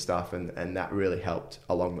awards and stuff. And that really helped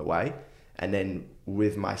along the way. And then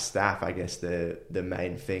with my staff, I guess the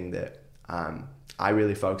main thing that I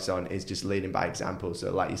really focus on is just leading by example.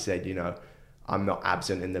 So like you said, you know, I'm not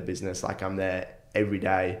absent in the business. Like I'm there every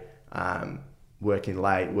day. Working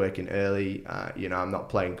late, working early, you know, I'm not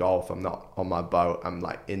playing golf, I'm not on my boat, I'm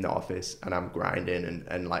like in the office and I'm grinding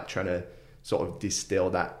and like trying to sort of distill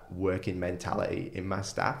that working mentality in my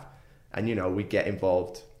staff. And, you know, we get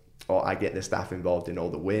involved, or I get the staff involved in all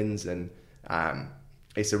the wins, and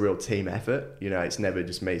it's a real team effort. You know, it's never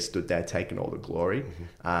just me stood there taking all the glory.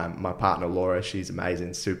 My partner, Laura, she's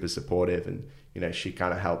amazing, super supportive, and, you know, she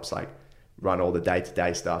kind of helps like run all the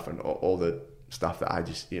day-to-day stuff and all the stuff that I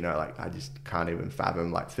just, you know, like I just can't even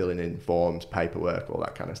fathom, like filling in forms, paperwork, all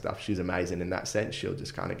that kind of stuff. She's amazing in that sense. She'll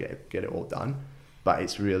just kind of get it all done. But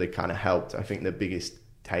it's really kind of helped. I think the biggest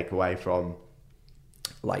takeaway from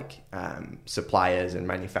like suppliers and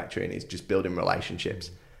manufacturing is just building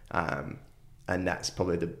relationships. And that's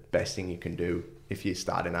probably the best thing you can do if you're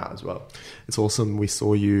starting out as well. It's awesome. We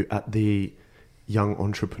saw you at the Young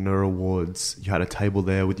Entrepreneur Awards. You had a table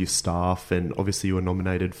there with your staff, and obviously you were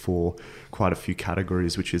nominated for quite a few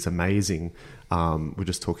categories, which is amazing. We're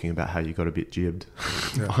just talking about how you got a bit jibbed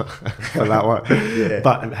for that one.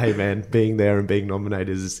 But hey man, being there and being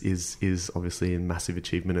nominated is obviously a massive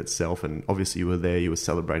achievement itself. And obviously you were there, you were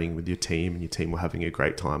celebrating with your team, and your team were having a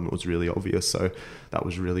great time. It was really obvious. So that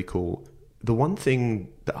was really cool. The one thing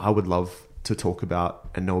that I would love to talk about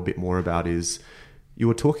and know a bit more about is, you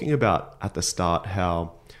were talking about at the start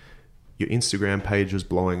how your Instagram page was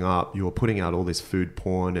blowing up. You were putting out all this food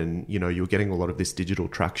porn, and, you know, you were getting a lot of this digital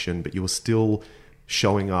traction, but you were still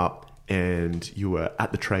showing up, and you were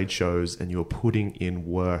at the trade shows, and you were putting in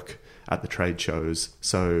work at the trade shows.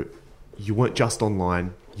 So you weren't just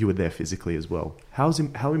online, you were there physically as well. How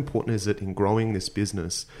important is it in growing this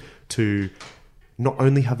business to not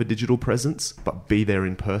only have a digital presence, but be there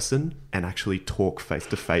in person and actually talk face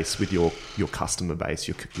to face with your customer base,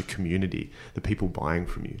 your community, the people buying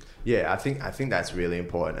from you? Yeah, I think that's really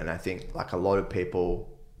important. And I think like a lot of people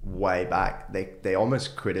way back, they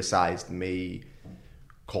almost criticized me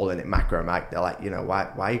calling it Macro Mac. They're like, you know,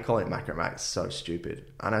 why are you calling it Macro Mac? It's so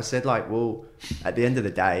stupid. And I said like, well, at the end of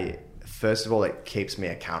the day, first of all, it keeps me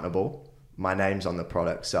accountable. My name's on the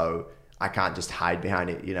product, so I can't just hide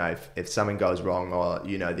behind it. You know, if something goes wrong, or,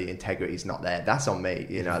 you know, the integrity is not there, that's on me.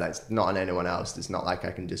 You know, that's not on anyone else. It's not like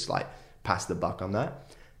I can just like pass the buck on that.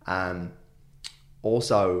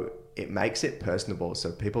 Also, it makes it personable.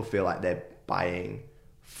 So people feel like they're buying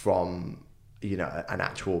from, you know, an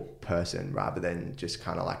actual person rather than just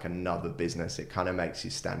kind of like another business. It kind of makes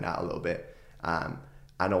you stand out a little bit.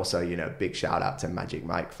 And also, you know, big shout out to Magic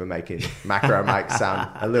Mike for making Macro Mike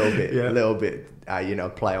sound a little bit, you know,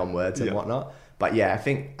 play on words and whatnot. But yeah, I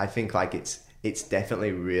think like it's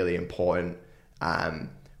definitely really important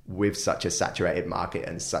with such a saturated market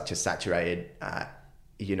and such a saturated,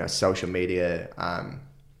 you know, social media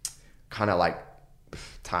kind of like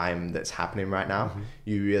time that's happening right now.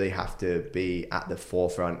 You really have to be at the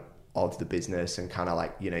forefront of the business, and kind of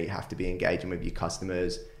like, you know, you have to be engaging with your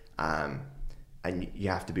customers. And you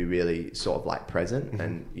have to be really sort of like present.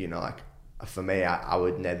 And, you know, like for me, I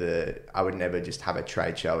would never just have a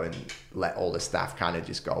trade show and let all the staff kind of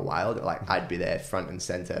just go wild. Like I'd be there front and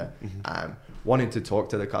center, wanting to talk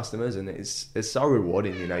to the customers. And it's so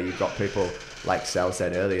rewarding. You know, you've got people like Sal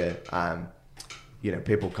said earlier, you know,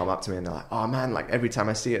 people come up to me and they're like, oh man, like every time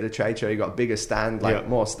I see you at the trade show, you got a bigger stand, like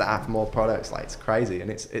more staff, more products. Like it's crazy. And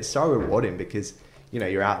it's so rewarding because, you know,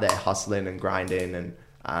 you're out there hustling and grinding,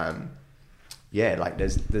 and, yeah, like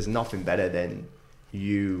there's nothing better than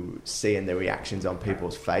you seeing the reactions on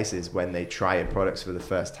people's faces when they try your products for the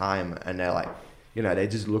first time, and they're like, you know, they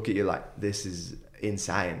just look at you like, this is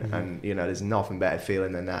insane. And, you know, there's nothing better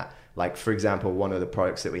feeling than that. Like, for example, one of the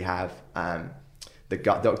products that we have, the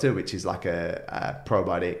Gut Doctor, which is like a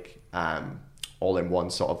probiotic all-in-one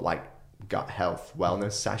sort of like gut health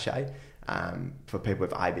wellness sachet for people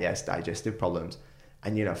with IBS digestive problems.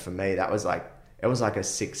 And, you know, for me, that was like, it was like a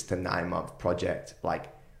 6 to 9 month project, like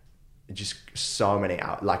just so many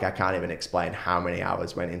hours. Like I can't even explain how many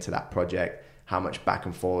hours went into that project, how much back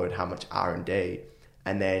and forward, how much R&D.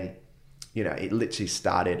 And then, you know, it literally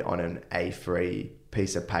started on an A3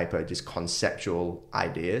 piece of paper, just conceptual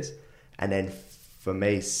ideas. And then for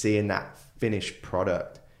me, seeing that finished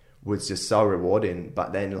product was just so rewarding.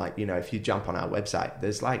 But then, like, you know, if you jump on our website,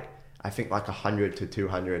 there's like, I think like 100 to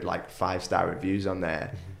 200 like 5-star reviews on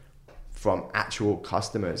there from actual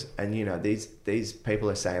customers. And, you know, these people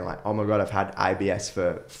are saying like, oh my God, I've had IBS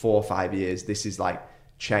for 4 or 5 years. This is like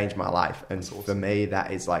changed my life. And awesome. For me,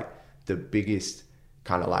 that is like the biggest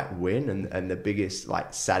kind of like win and the biggest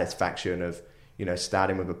like satisfaction of, you know,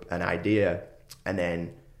 starting with an idea and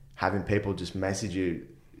then having people just message you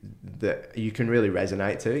that you can really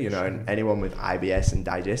resonate to, you know, and anyone with IBS and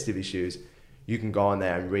digestive issues, you can go on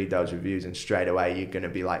there and read those reviews and straight away you're going to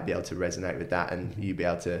be able to resonate with that, and you'll be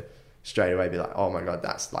able to straight away be like, oh my God,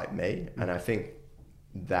 that's like me. And I think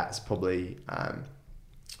that's probably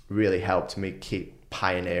really helped me keep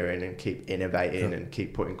pioneering and keep innovating and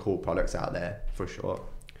keep putting cool products out there, for sure.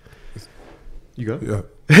 You go? Yeah.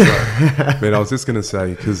 Man, I was just going to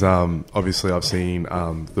say, because obviously I've seen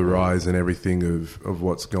the rise and everything of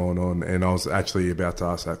what's going on, and I was actually about to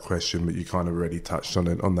ask that question, but you kind of already touched on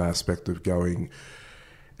it, on the aspect of going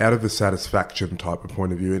out of the satisfaction type of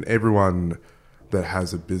point of view. And everyone that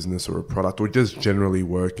has a business or a product or just generally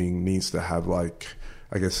working needs to have, like,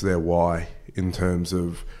 I guess, their why in terms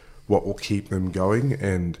of what will keep them going.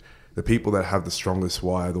 And the people that have the strongest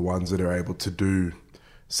why are the ones that are able to do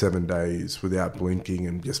 7 days without blinking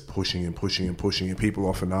and just pushing and pushing and pushing. And people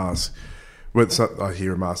often ask, I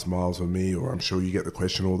hear them ask Miles or me, or I'm sure you get the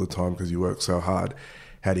question all the time because you work so hard,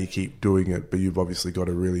 how do you keep doing it? But you've obviously got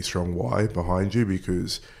a really strong why behind you,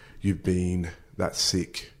 because you've been that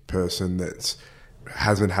sick person that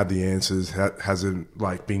hasn't had the answers, hasn't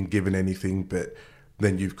like been given anything, but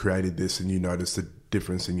then you've created this and you notice the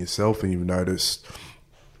difference in yourself, and you've noticed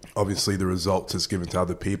obviously the results it's given to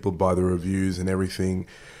other people by the reviews and everything.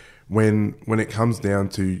 When it comes down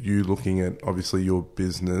to you looking at obviously your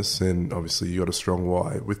business, and obviously you got a strong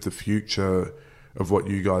why, with the future of what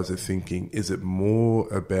you guys are thinking, is it more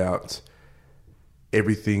about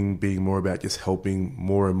everything being more about just helping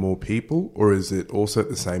more and more people, or is it also at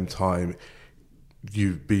the same time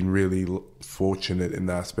you've been really fortunate in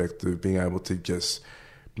the aspect of being able to just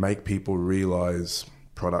make people realize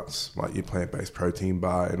products like your plant-based protein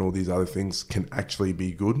bar and all these other things can actually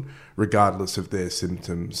be good regardless of their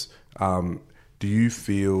symptoms? Do you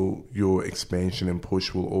feel your expansion and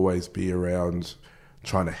push will always be around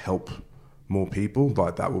trying to help more people,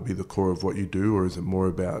 like that will be the core of what you do, or is it more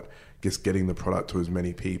about just getting the product to as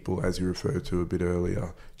many people, as you referred to a bit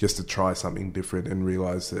earlier, just to try something different and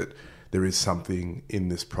realize that there is something in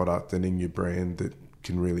this product and in your brand that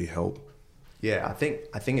can really help? Yeah, I think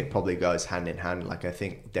it probably goes hand in hand. Like, I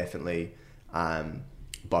think definitely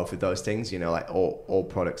both of those things, you know, like all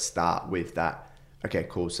products start with that. Okay,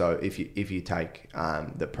 cool. So if you take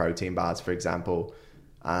the protein bars, for example,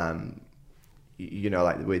 you know,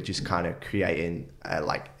 like we're just kind of creating a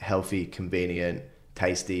like healthy, convenient,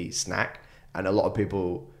 tasty snack. And a lot of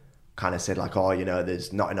people kind of said like, oh, you know,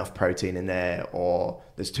 there's not enough protein in there, or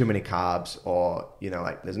there's too many carbs, or, you know,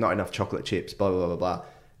 like there's not enough chocolate chips, blah, blah, blah, blah.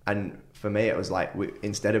 And for me, it was like,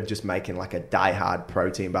 instead of just making like a die-hard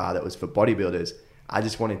protein bar that was for bodybuilders, I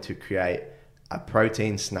just wanted to create a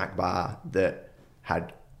protein snack bar that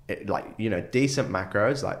had, like, you know, decent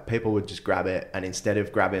macros. Like, people would just grab it, and instead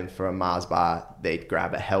of grabbing for a Mars bar, they'd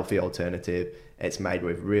grab a healthy alternative. It's made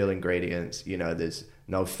with real ingredients. You know, there's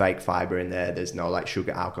no fake fiber in there. There's no like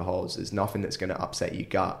sugar alcohols. There's nothing that's going to upset your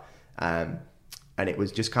gut. And it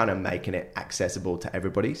was just kind of making it accessible to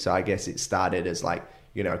everybody. So I guess it started as like,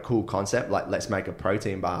 you know, a cool concept, like let's make a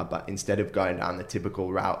protein bar, but instead of going down the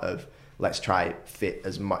typical route of let's try fit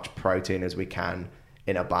as much protein as we can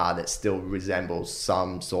in a bar that still resembles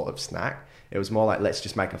some sort of snack, it was more like let's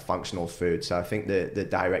just make a functional food. So I think the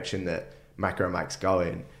direction that Macro Mike's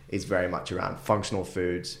going is very much around functional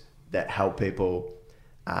foods that help people,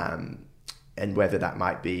 and whether that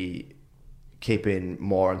might be keeping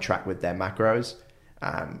more on track with their macros,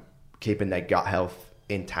 keeping their gut health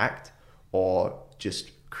intact, or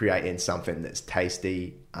just creating something that's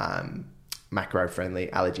tasty, macro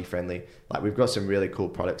friendly, allergy friendly. Like, we've got some really cool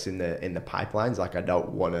products in the pipelines. Like, I don't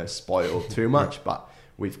want to spoil too much, but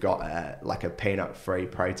we've got like a peanut free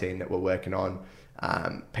protein that we're working on,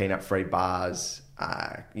 peanut free bars,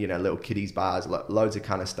 you know, little kiddies bars, loads of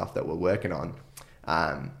kind of stuff that we're working on.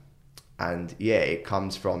 And yeah, it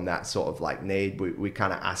comes from that sort of like need. We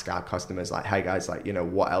kind of ask our customers like, hey guys, like, you know,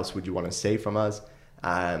 what else would you want to see from us?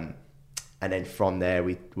 And then from there,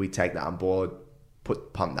 we take that on board,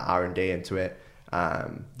 pump the R&D into it.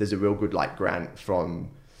 There's a real good like grant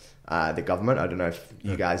from the government. I don't know if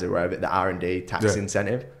you guys are aware of it, the R&D tax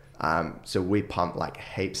incentive. So we pump like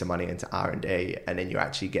heaps of money into R&D, and then you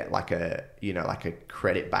actually get like a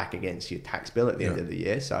credit back against your tax bill at the end of the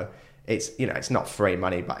year. So it's, you know, it's not free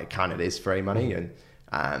money, but it kind of is free money. And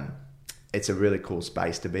it's a really cool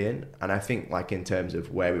space to be in. And I think like in terms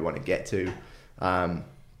of where we want to get to,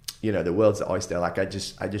 you know, the world's the oyster. Like I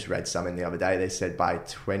just read something the other day. They said by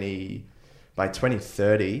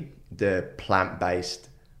 2030, the plant-based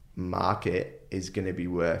market is going to be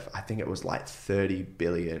worth, I think it was like 30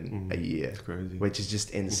 billion a year, which is just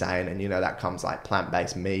insane. And, you know, that comes like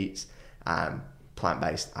plant-based meats,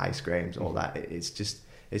 plant-based ice creams, all that. It's just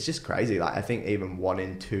crazy. Like I think even one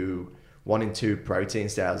in two protein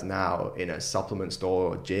sales now in a supplement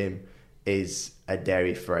store or gym is a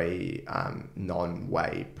dairy-free,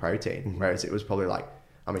 non-whey protein. Whereas it was probably like,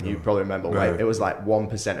 I mean, you probably remember whey. It was like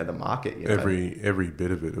 1% of the market. You know? Every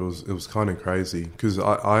bit of it. It was kind of crazy because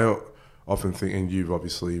I often think, and you've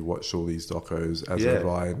obviously watched all these docos as have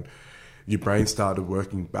I, and your brain started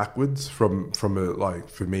working backwards from a, like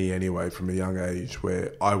for me anyway, from a young age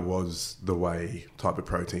where I was the whey type of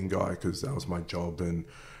protein guy because that was my job, and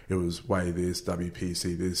it was whey this,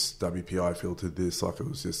 WPC this, WPI filtered this, like it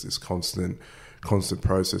was just this constant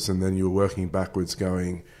process. And then you were working backwards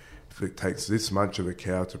going, if it takes this much of a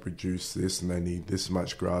cow to produce this, and they need this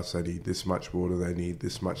much grass, they need this much water, they need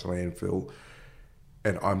this much landfill,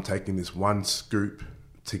 and I'm taking this one scoop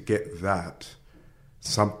to get that,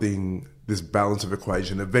 this balance of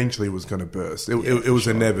equation eventually was going to burst. It was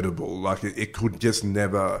inevitable. Like it could just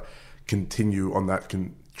never continue on that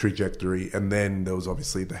trajectory. And then there was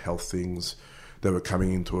obviously the health things that were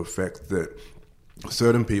coming into effect that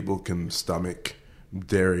certain people can stomach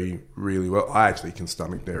dairy really well. I actually can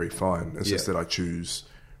stomach dairy fine. It's just that I choose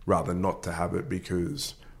rather not to have it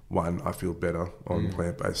because, one, I feel better on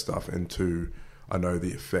plant-based stuff, and two, I know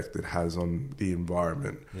the effect it has on the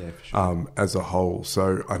environment as a whole.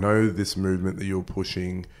 So I know this movement that you're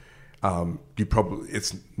pushing,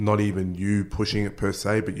 it's not even you pushing it per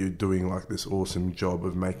se, but you're doing like this awesome job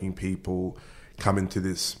of making people come into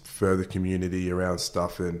this further community around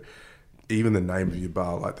stuff. And even the name of your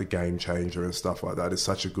bar, like the Game Changer and stuff like that, is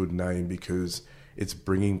such a good name because it's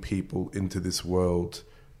bringing people into this world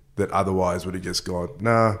that otherwise would have just gone,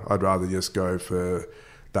 nah, I'd rather just go for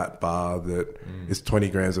that bar that is 20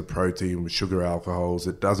 grams of protein with sugar alcohols.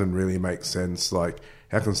 It doesn't really make sense. Like,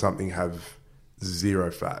 how can something have zero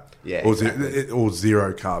fat or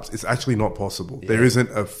zero carbs? It's actually not possible. There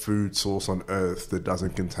isn't a food source on earth that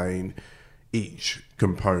doesn't contain each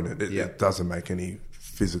component. It doesn't make any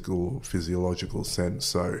physiological sense.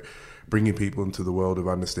 So bringing people into the world of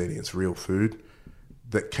understanding it's real food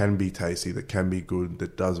that can be tasty, that can be good,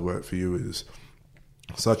 that does work for you is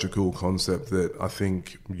such a cool concept that I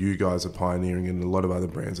think you guys are pioneering, and a lot of other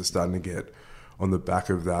brands are starting to get on the back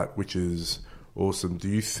of that, which is awesome. Do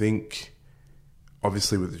you think,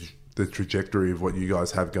 obviously with the trajectory of what you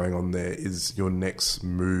guys have going on there, is your next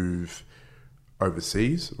move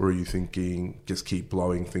overseas, or are you thinking just keep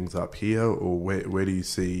blowing things up here, or where do you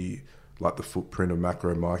see like the footprint of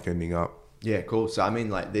Macro Mike ending up? Yeah, cool. So I mean,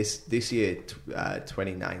 like this year,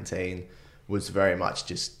 2019 was very much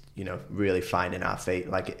just, you know, really finding our feet.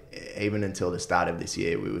 Like even until the start of this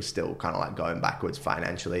year, we were still kind of like going backwards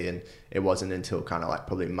financially, and it wasn't until kind of like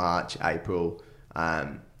probably March, April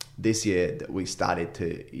this year that we started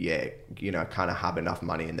to, kind of have enough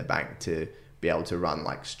money in the bank to be able to run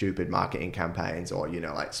like stupid marketing campaigns, or, you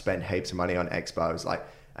know, like spend heaps of money on expos, like,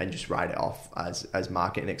 and just write it off as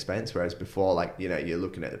marketing expense. Whereas before, like, you know, you're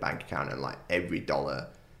looking at the bank account and like every dollar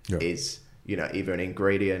is, you know, either an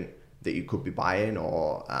ingredient that you could be buying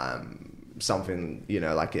or something, you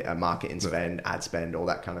know, like a marketing spend, ad spend, all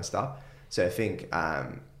that kind of stuff. So I think,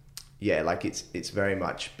 like it's very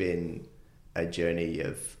much been a journey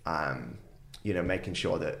of, making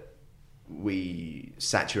sure that we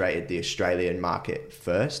saturated the Australian market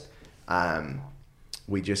first.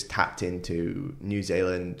 We just tapped into New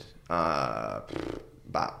Zealand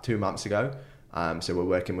about 2 months ago. So we're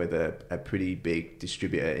working with a pretty big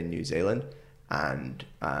distributor in New Zealand. And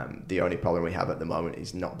the only problem we have at the moment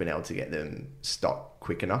is not being able to get them stocked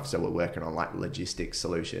quick enough. So we're working on like logistics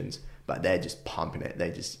solutions, but they're just pumping it.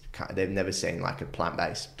 They've never seen like a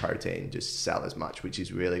plant-based protein just sell as much, which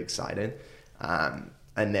is really exciting.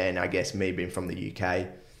 And then I guess me being from the UK,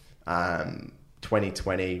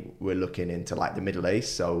 2020, we're looking into like the Middle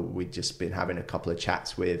East. So we've just been having a couple of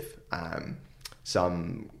chats with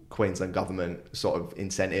some Queensland government sort of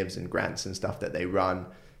incentives and grants and stuff that they run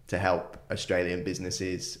to help Australian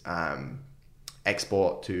businesses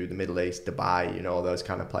export to the Middle East, Dubai, you know, all those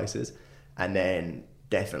kind of places. And then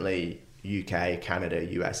definitely UK, Canada,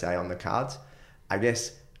 USA on the cards. I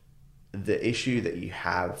guess the issue that you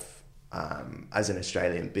have as an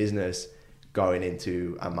Australian business going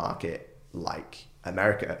into a market like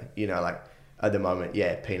America, you know, like at the moment,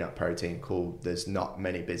 yeah, peanut protein, cool. There's not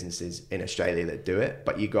many businesses in Australia that do it,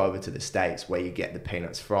 but you go over to the States where you get the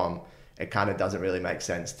peanuts from, it kind of doesn't really make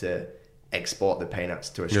sense to export the peanuts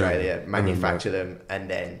to Australia, manufacture them, and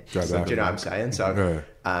then, do you know what I'm saying? So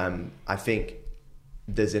I think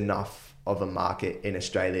there's enough of a market in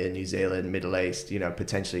Australia, New Zealand, Middle East, you know,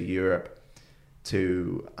 potentially Europe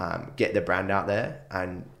to get the brand out there.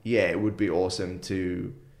 And yeah, it would be awesome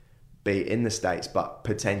to be in the States, but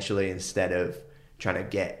potentially instead of trying to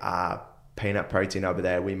get our peanut protein over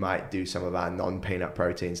there, we might do some of our non-peanut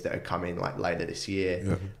proteins that are coming like later this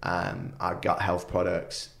year. Our gut health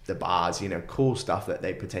products, the bars, you know, cool stuff that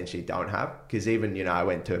they potentially don't have. Because even, you know, I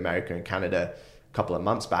went to America and Canada a couple of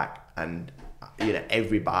months back, and you know,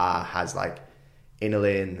 every bar has like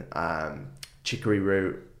inulin, chicory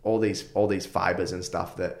root, all these fibers and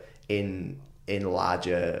stuff that in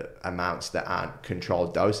larger amounts that aren't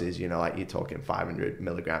controlled doses, you know, like you're talking 500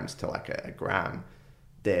 milligrams to like a gram,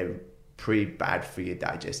 they're pretty bad for your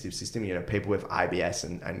digestive system. You know, people with IBS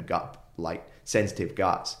and gut, like sensitive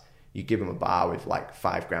guts, you give them a bar with like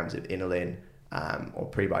 5 grams of inulin or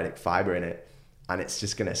prebiotic fiber in it, and it's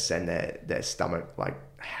just going to send their stomach like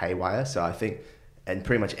haywire. So I think, and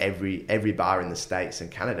pretty much every bar in the States and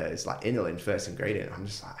Canada is like inulin first ingredient. I'm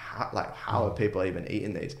just like, how are people even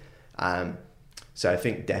eating these? So I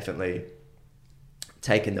think definitely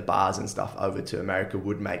taking the bars and stuff over to America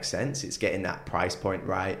would make sense. It's getting that price point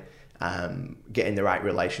right, getting the right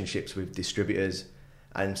relationships with distributors.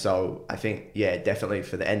 And so I think, yeah, definitely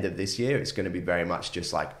for the end of this year, it's going to be very much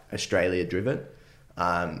just like Australia driven.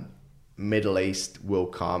 Middle East will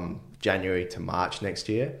come January to March next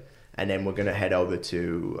year. And then we're going to head over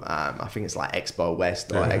to, I think it's like Expo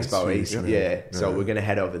West or Expo East. So we're going to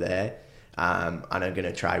head over there. And I'm going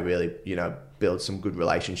to try really, you know, build some good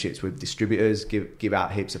relationships with distributors, give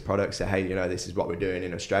out heaps of products, say, hey, you know, this is what we're doing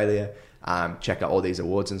in Australia. Check out all these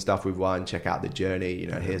awards and stuff we've won. Check out the journey. You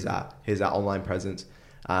know, here's our online presence.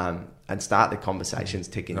 And start the conversations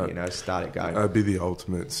ticking, you know, start it going. That'd be the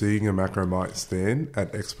ultimate. Seeing a Macro Mike stand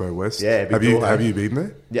at Expo West. Yeah, have you been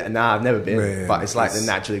there? Yeah, no, I've never been. Man, but it's like they're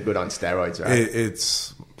naturally good on steroids, right?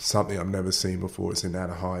 It's something I've never seen before. It's in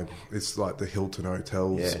Anaheim. It's like the Hilton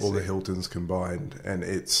hotels, all the Hiltons combined. And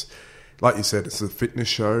it's, like you said, it's a fitness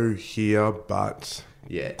show here, but...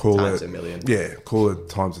 Yeah, call times it, a million. Yeah, call it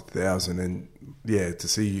times 1,000. And yeah, to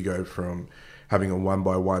see you go from having a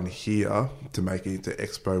 1x1 here to make it to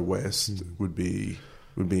Expo West would be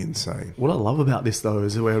insane. What I love about this though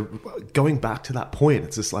is we're going back to that point.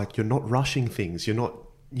 It's just like you're not rushing things. You're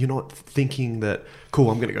not thinking that, cool,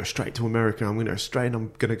 I'm going to go straight to America. I'm going to go straight and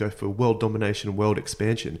I'm going to go for world domination and world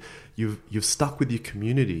expansion. You've stuck with your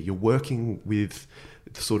community. You're working with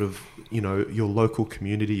sort of, you know, your local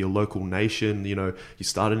community, your local nation. You know, you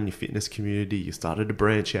started in your fitness community, you started to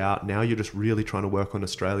branch out. Now you're just really trying to work on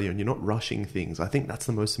Australia and you're not rushing things. I think that's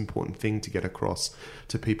the most important thing to get across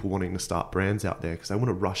to people wanting to start brands out there, because they want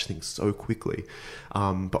to rush things so quickly.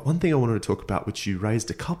 But one thing I wanted to talk about, which you raised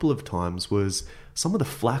a couple of times, was some of the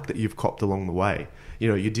flack that you've copped along the way. You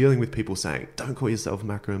know, you're dealing with people saying, don't call yourself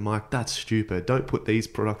Macro Mike, that's stupid. Don't put these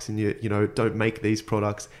products in your, you know, don't make these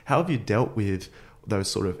products. How have you dealt with those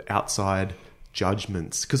sort of outside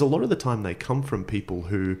judgments? Because a lot of the time they come from people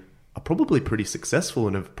who are probably pretty successful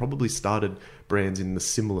and have probably started brands in the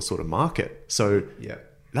similar sort of market. So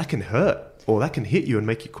that can hurt, or that can hit you and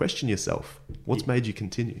make you question yourself. What's made you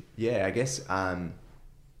continue? Yeah, I guess,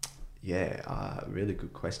 really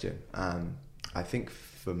good question. I think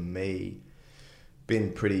for me,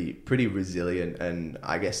 been pretty resilient, and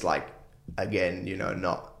I guess, like, again, you know,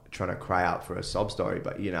 not trying to cry out for a sob story,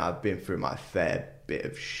 but, you know, I've been through my fair bit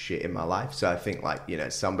of shit in my life. So I think, like, you know,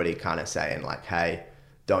 somebody kind of saying like, hey,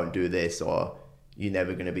 don't do this, or you're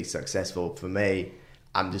never going to be successful. For me,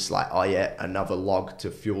 I'm just like, oh yeah, another log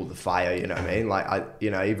to fuel the fire. You know what I mean? Like,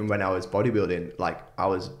 even when I was bodybuilding, like I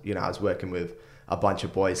was working with a bunch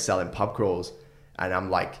of boys selling pub crawls, and I'm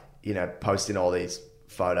like, you know, posting all these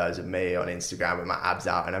photos of me on Instagram with my abs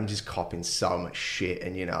out, and I'm just copping so much shit.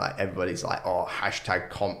 And, you know, like everybody's like, oh, hashtag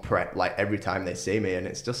comp prep, like every time they see me. And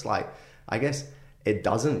it's just like, I guess it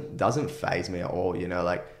doesn't faze me at all. You know,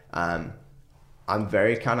 like, I'm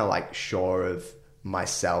very kind of like sure of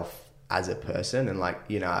myself as a person, and like,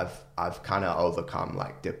 you know, I've kind of overcome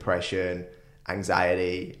like depression,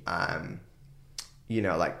 anxiety, you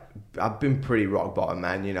know, like I've been pretty rock bottom,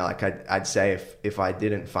 man. You know, like I'd say if I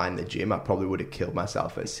didn't find the gym, I probably would have killed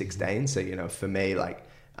myself at 16. So, you know, for me, like,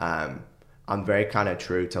 I'm very kind of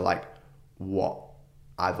true to like what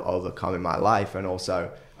I've overcome in my life. And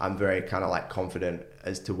also I'm very kind of like confident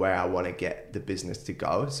as to where I want to get the business to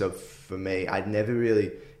go. So for me, I'd never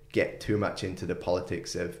really get too much into the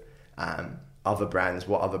politics of, other brands,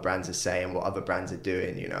 what other brands are saying, what other brands are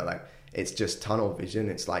doing, you know, like it's just tunnel vision.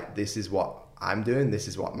 It's like, this is what I'm doing. This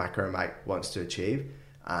is what Macro Mike wants to achieve.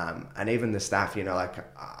 And even the staff, you know, like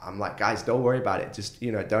I'm like, guys, don't worry about it. Just,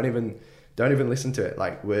 you know, don't even listen to it.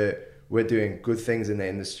 Like we're doing good things in the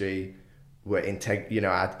industry. You know,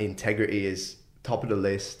 our integrity is top of the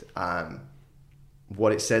list.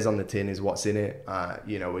 What it says on the tin is what's in it.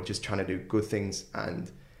 You know, we're just trying to do good things.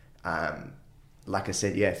 And, like I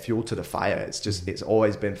said, yeah, fuel to the fire. It's just, it's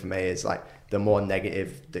always been for me, it's like the more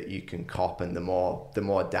negative that you can cop and the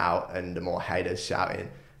more doubt and the more haters shouting,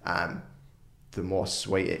 the more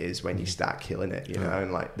sweet it is when you start killing it, you know.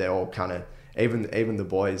 And like they're all kind of, even the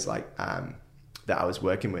boys like that I was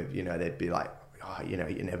working with, you know, they'd be like, oh, you know,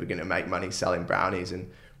 you're never going to make money selling brownies.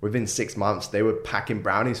 And within 6 months, they were packing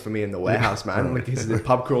brownies for me in the warehouse, man. Like, because the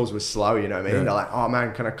pub crawls were slow, you know what I mean? They're like, oh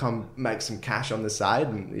man, can I come make some cash on the side?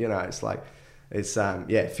 And, you know, it's like, it's,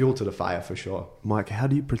 fuel to the fire for sure. Mike, how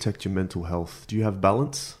do you protect your mental health? Do you have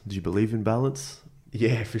balance? Do you believe in balance?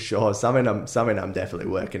 Yeah, for sure. Something I'm definitely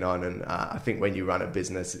working on. And I think when you run a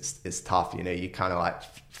business, it's tough. You know, you kind of like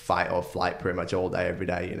fight or flight pretty much all day, every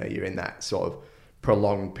day. You know, you're in that sort of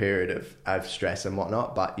prolonged period of stress and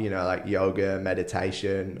whatnot. But, you know, like yoga,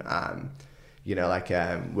 meditation, you know, like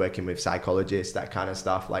working with psychologists, that kind of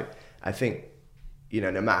stuff. Like, I think, you know,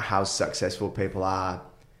 no matter how successful people are,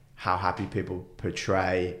 how happy people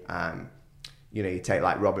portray, you know, you take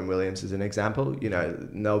like Robin Williams as an example, you know,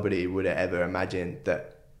 nobody would have ever imagined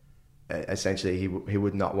that essentially he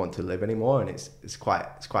would not want to live anymore. And it's quite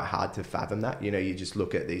hard to fathom that. You know, you just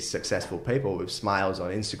look at these successful people with smiles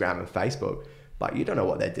on Instagram and Facebook, but you don't know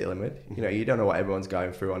what they're dealing with. You know, you don't know what everyone's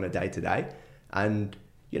going through on a day to day. And,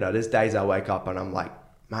 you know, there's days I wake up and I'm like,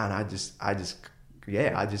 man, I just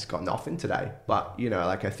got nothing today. But, you know,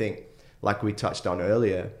 like I think, like we touched on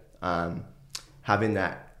earlier, having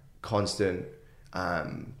that constant,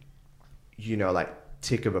 you know, like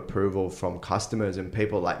tick of approval from customers and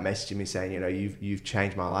people like messaging me saying, you know, you've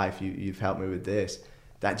changed my life. You've helped me with this.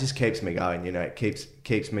 That just keeps me going. You know, it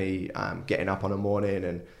keeps me, getting up on a morning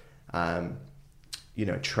and, you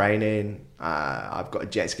know, training. I've got a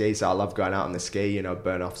jet ski, so I love going out on the ski, you know,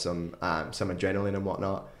 burn off some adrenaline and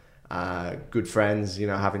whatnot. Good friends, you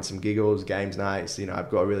know, having some giggles, games nights. You know, I've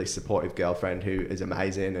got a really supportive girlfriend who is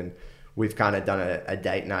amazing, and we've kind of done a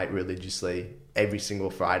date night religiously every single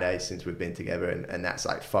Friday since we've been together, and that's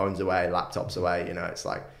like phones away, laptops away, you know, it's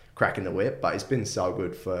like cracking the whip. But it's been so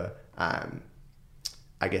good for,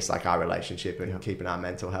 I guess, like our relationship and keeping our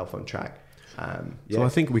mental health on track. So I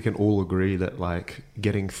think we can all agree that like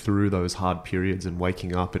getting through those hard periods and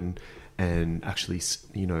waking up and actually,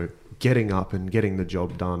 you know, getting up and getting the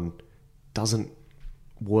job done doesn't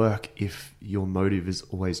work if your motive is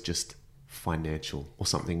always just financial or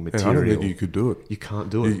something material. I don't think you could do it. You can't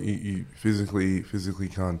do it. You physically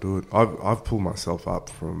can't do it. I've pulled myself up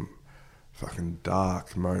from fucking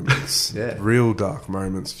dark moments, real dark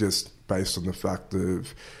moments, just based on the fact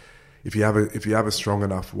of if you have a strong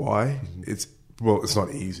enough why, it's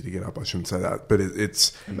not easy to get up. I shouldn't say that, but it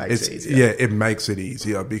makes it easier. Yeah, it makes it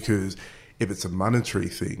easier because if it's a monetary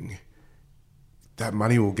thing, that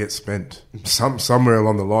money will get spent somewhere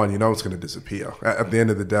along the line. You know, it's going to disappear at the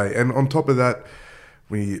end of the day. And on top of that,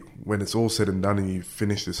 when it's all said and done and you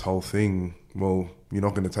finish this whole thing, well, you're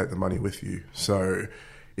not going to take the money with you. So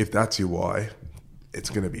if that's your why, it's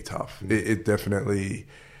going to be tough. It's definitely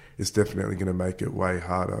going to make it way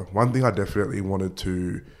harder. One thing I definitely wanted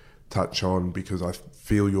to touch on, because I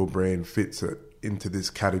feel your brand fits it into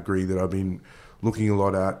this category that I've been looking a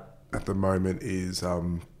lot at the moment, is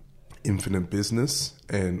infinite business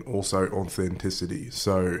and also authenticity.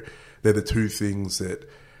 So they're the two things that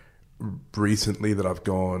recently that I've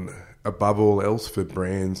gone above all else for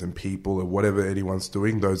brands and people or whatever anyone's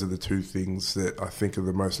doing. Those are the two things that I think are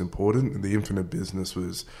the most important. And the infinite business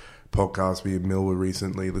was a podcast me and Mil were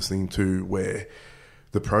recently listening to, where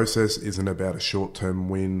the process isn't about a short-term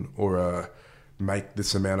win or a make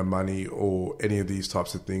this amount of money or any of these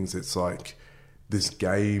types of things. It's like this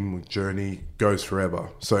game journey goes forever.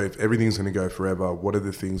 So if everything's going to go forever, what are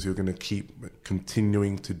the things you're going to keep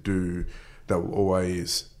continuing to do that will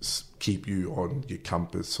always keep you on your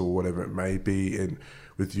compass or whatever it may be. And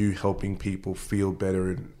with you helping people feel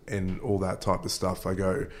better and all that type of stuff, I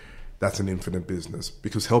go, that's an infinite business,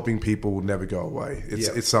 because helping people will never go away.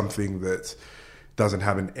 It's something that doesn't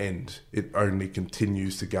have an end. It only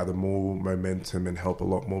continues to gather more momentum and help a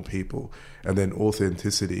lot more people. And then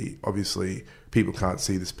authenticity, obviously people can't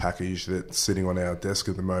see this package that's sitting on our desk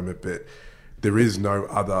at the moment, but there is no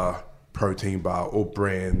other protein bar or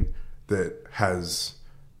brand that has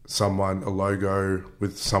a logo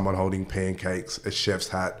with someone holding pancakes, a chef's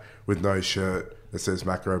hat with no shirt that says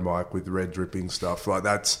Macro Mike with red dripping stuff. Like,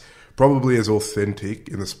 that's probably as authentic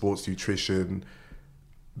in the sports nutrition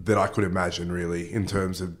that I could imagine, really, in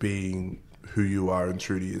terms of being who you are and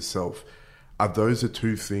true to yourself. Are those the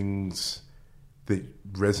two things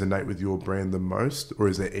that resonate with your brand the most, or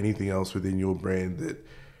is there anything else within your brand that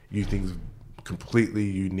you think is completely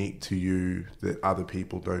unique to you that other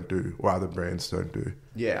people don't do or other brands don't do?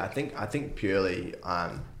 Yeah, I think purely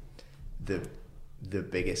the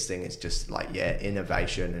biggest thing is just like,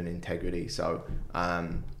 innovation and integrity. So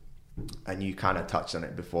and you kind of touched on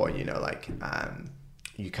it before, you know, like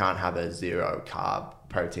you can't have a 0 carb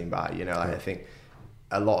protein bar, you know. Like, I think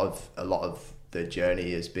a lot of the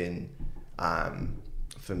journey has been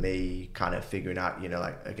for me kind of figuring out, you know,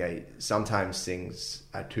 like, okay, sometimes things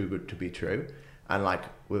are too good to be true. And like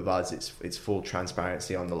with us, it's full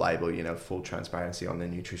transparency on the label, you know, full transparency on the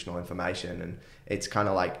nutritional information. And it's kind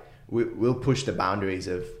of like, we'll push the boundaries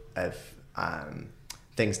of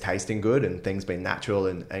things tasting good and things being natural,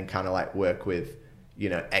 and kind of like work with, you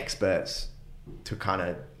know, experts to kind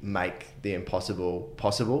of make the impossible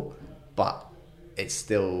possible, but it's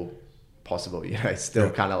still possible, you know. It's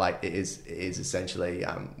still kind of like it is essentially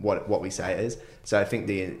what we say it is. So I think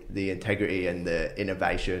the integrity and the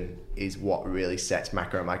innovation is what really sets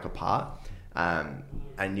Macro Mike apart.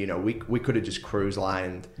 And you know, we could have just cruise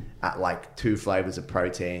lined at like 2 flavors of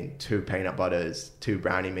protein, 2 peanut butters, 2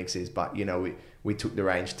 brownie mixes, but you know, we took the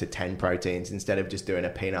range to 10 proteins instead of just doing a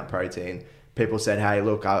peanut protein. People said, hey,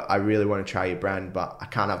 look, I really want to try your brand, but I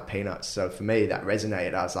can't have peanuts. So for me, that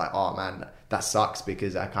resonated. I was like, oh man, that sucks,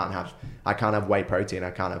 because I can't have whey protein,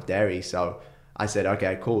 I can't have dairy. So I said,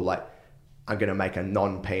 okay, cool. Like, I'm going to make a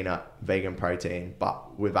non-peanut vegan protein,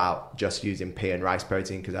 but without just using pea and rice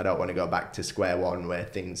protein, because I don't want to go back to square one where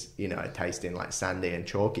things, you know, are tasting like sandy and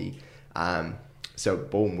chalky. So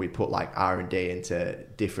boom, we put like R&D into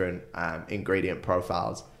different ingredient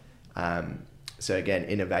profiles. So again,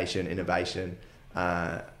 innovation,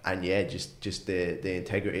 and yeah, just the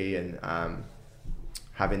integrity and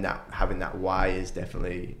having that why is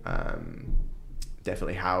definitely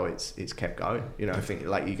how it's kept going. You know, I think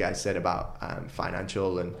like you guys said about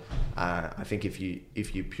financial, and I think if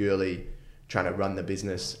you purely trying to run the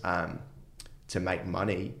business to make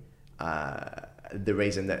money, the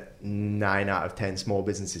reason that 9 out of 10 small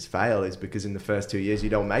businesses fail is because in the first 2 years you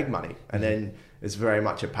don't make money, and then it's very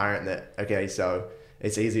much apparent that, okay, so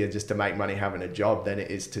it's easier just to make money having a job than it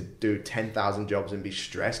is to do 10,000 jobs and be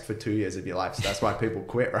stressed for 2 years of your life. So that's why people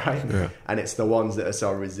quit, right? Yeah. And it's the ones that are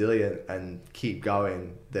so resilient and keep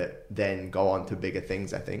going that then go on to bigger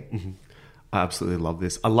things, I think. Mm-hmm. I absolutely love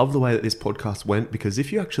this. I love the way that this podcast went, because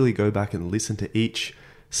if you actually go back and listen to each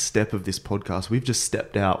step of this podcast, we've just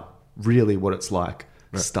stepped out really what it's like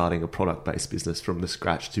starting a product-based business from the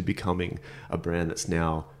scratch to becoming a brand that's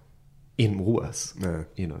now in Woolworths.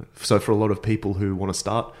 You know, so for a lot of people who want to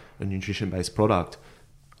start a nutrition-based product,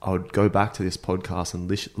 I would go back to this podcast and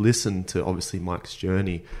listen to obviously Mike's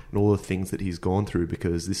journey and all the things that he's gone through,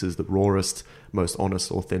 because this is the rawest, most honest,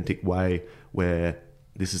 authentic way where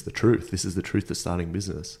this is the truth. This is the truth of starting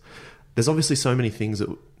business. There's obviously so many things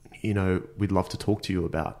that, you know, we'd love to talk to you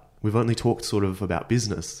about. We've only talked sort of about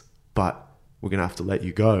business, but we're going to have to let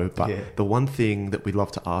you go. But the one thing that we'd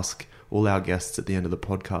love to ask all our guests at the end of the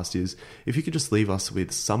podcast is if you could just leave us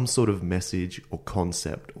with some sort of message or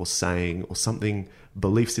concept or saying or something,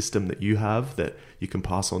 belief system that you have that you can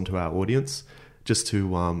pass on to our audience, just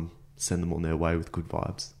to send them on their way with good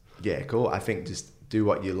vibes. Yeah, cool. I think just do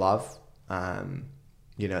what you love.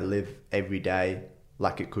 You know, live every day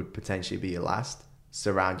like it could potentially be your last.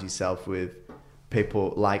 Surround yourself with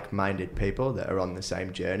people, like-minded people that are on the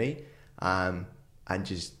same journey. And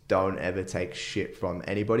just don't ever take shit from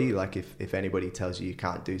anybody. Like if anybody tells you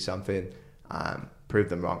can't do something, prove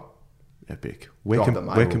them wrong. Epic. Where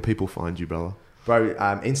can people find you, brother? Bro,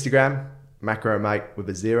 Instagram, Macro Mike with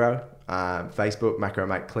a 0. Facebook, Macro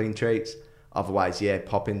Mike Clean Treats. Otherwise,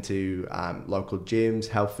 pop into local gyms,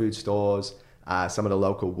 health food stores, some of the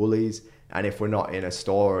local Woolies. And if we're not in a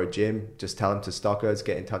store or a gym, just tell them to stock us,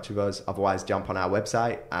 get in touch with us. Otherwise, jump on our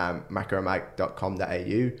website,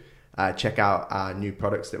 macromike.com.au. check out our new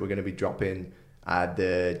products that we're going to be dropping.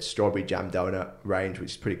 The strawberry jam donut range,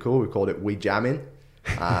 which is pretty cool. We called it We Jammin'.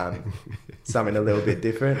 Something a little bit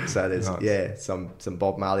different. So there's some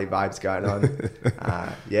Bob Marley vibes going on.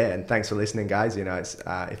 And thanks for listening, guys. You know, it's,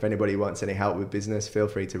 if anybody wants any help with business, feel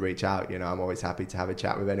free to reach out. You know, I'm always happy to have a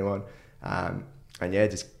chat with anyone. And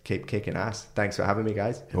just keep kicking ass. Thanks for having me,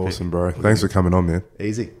 guys. Awesome, bro. Thanks for coming on, man.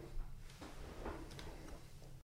 Easy.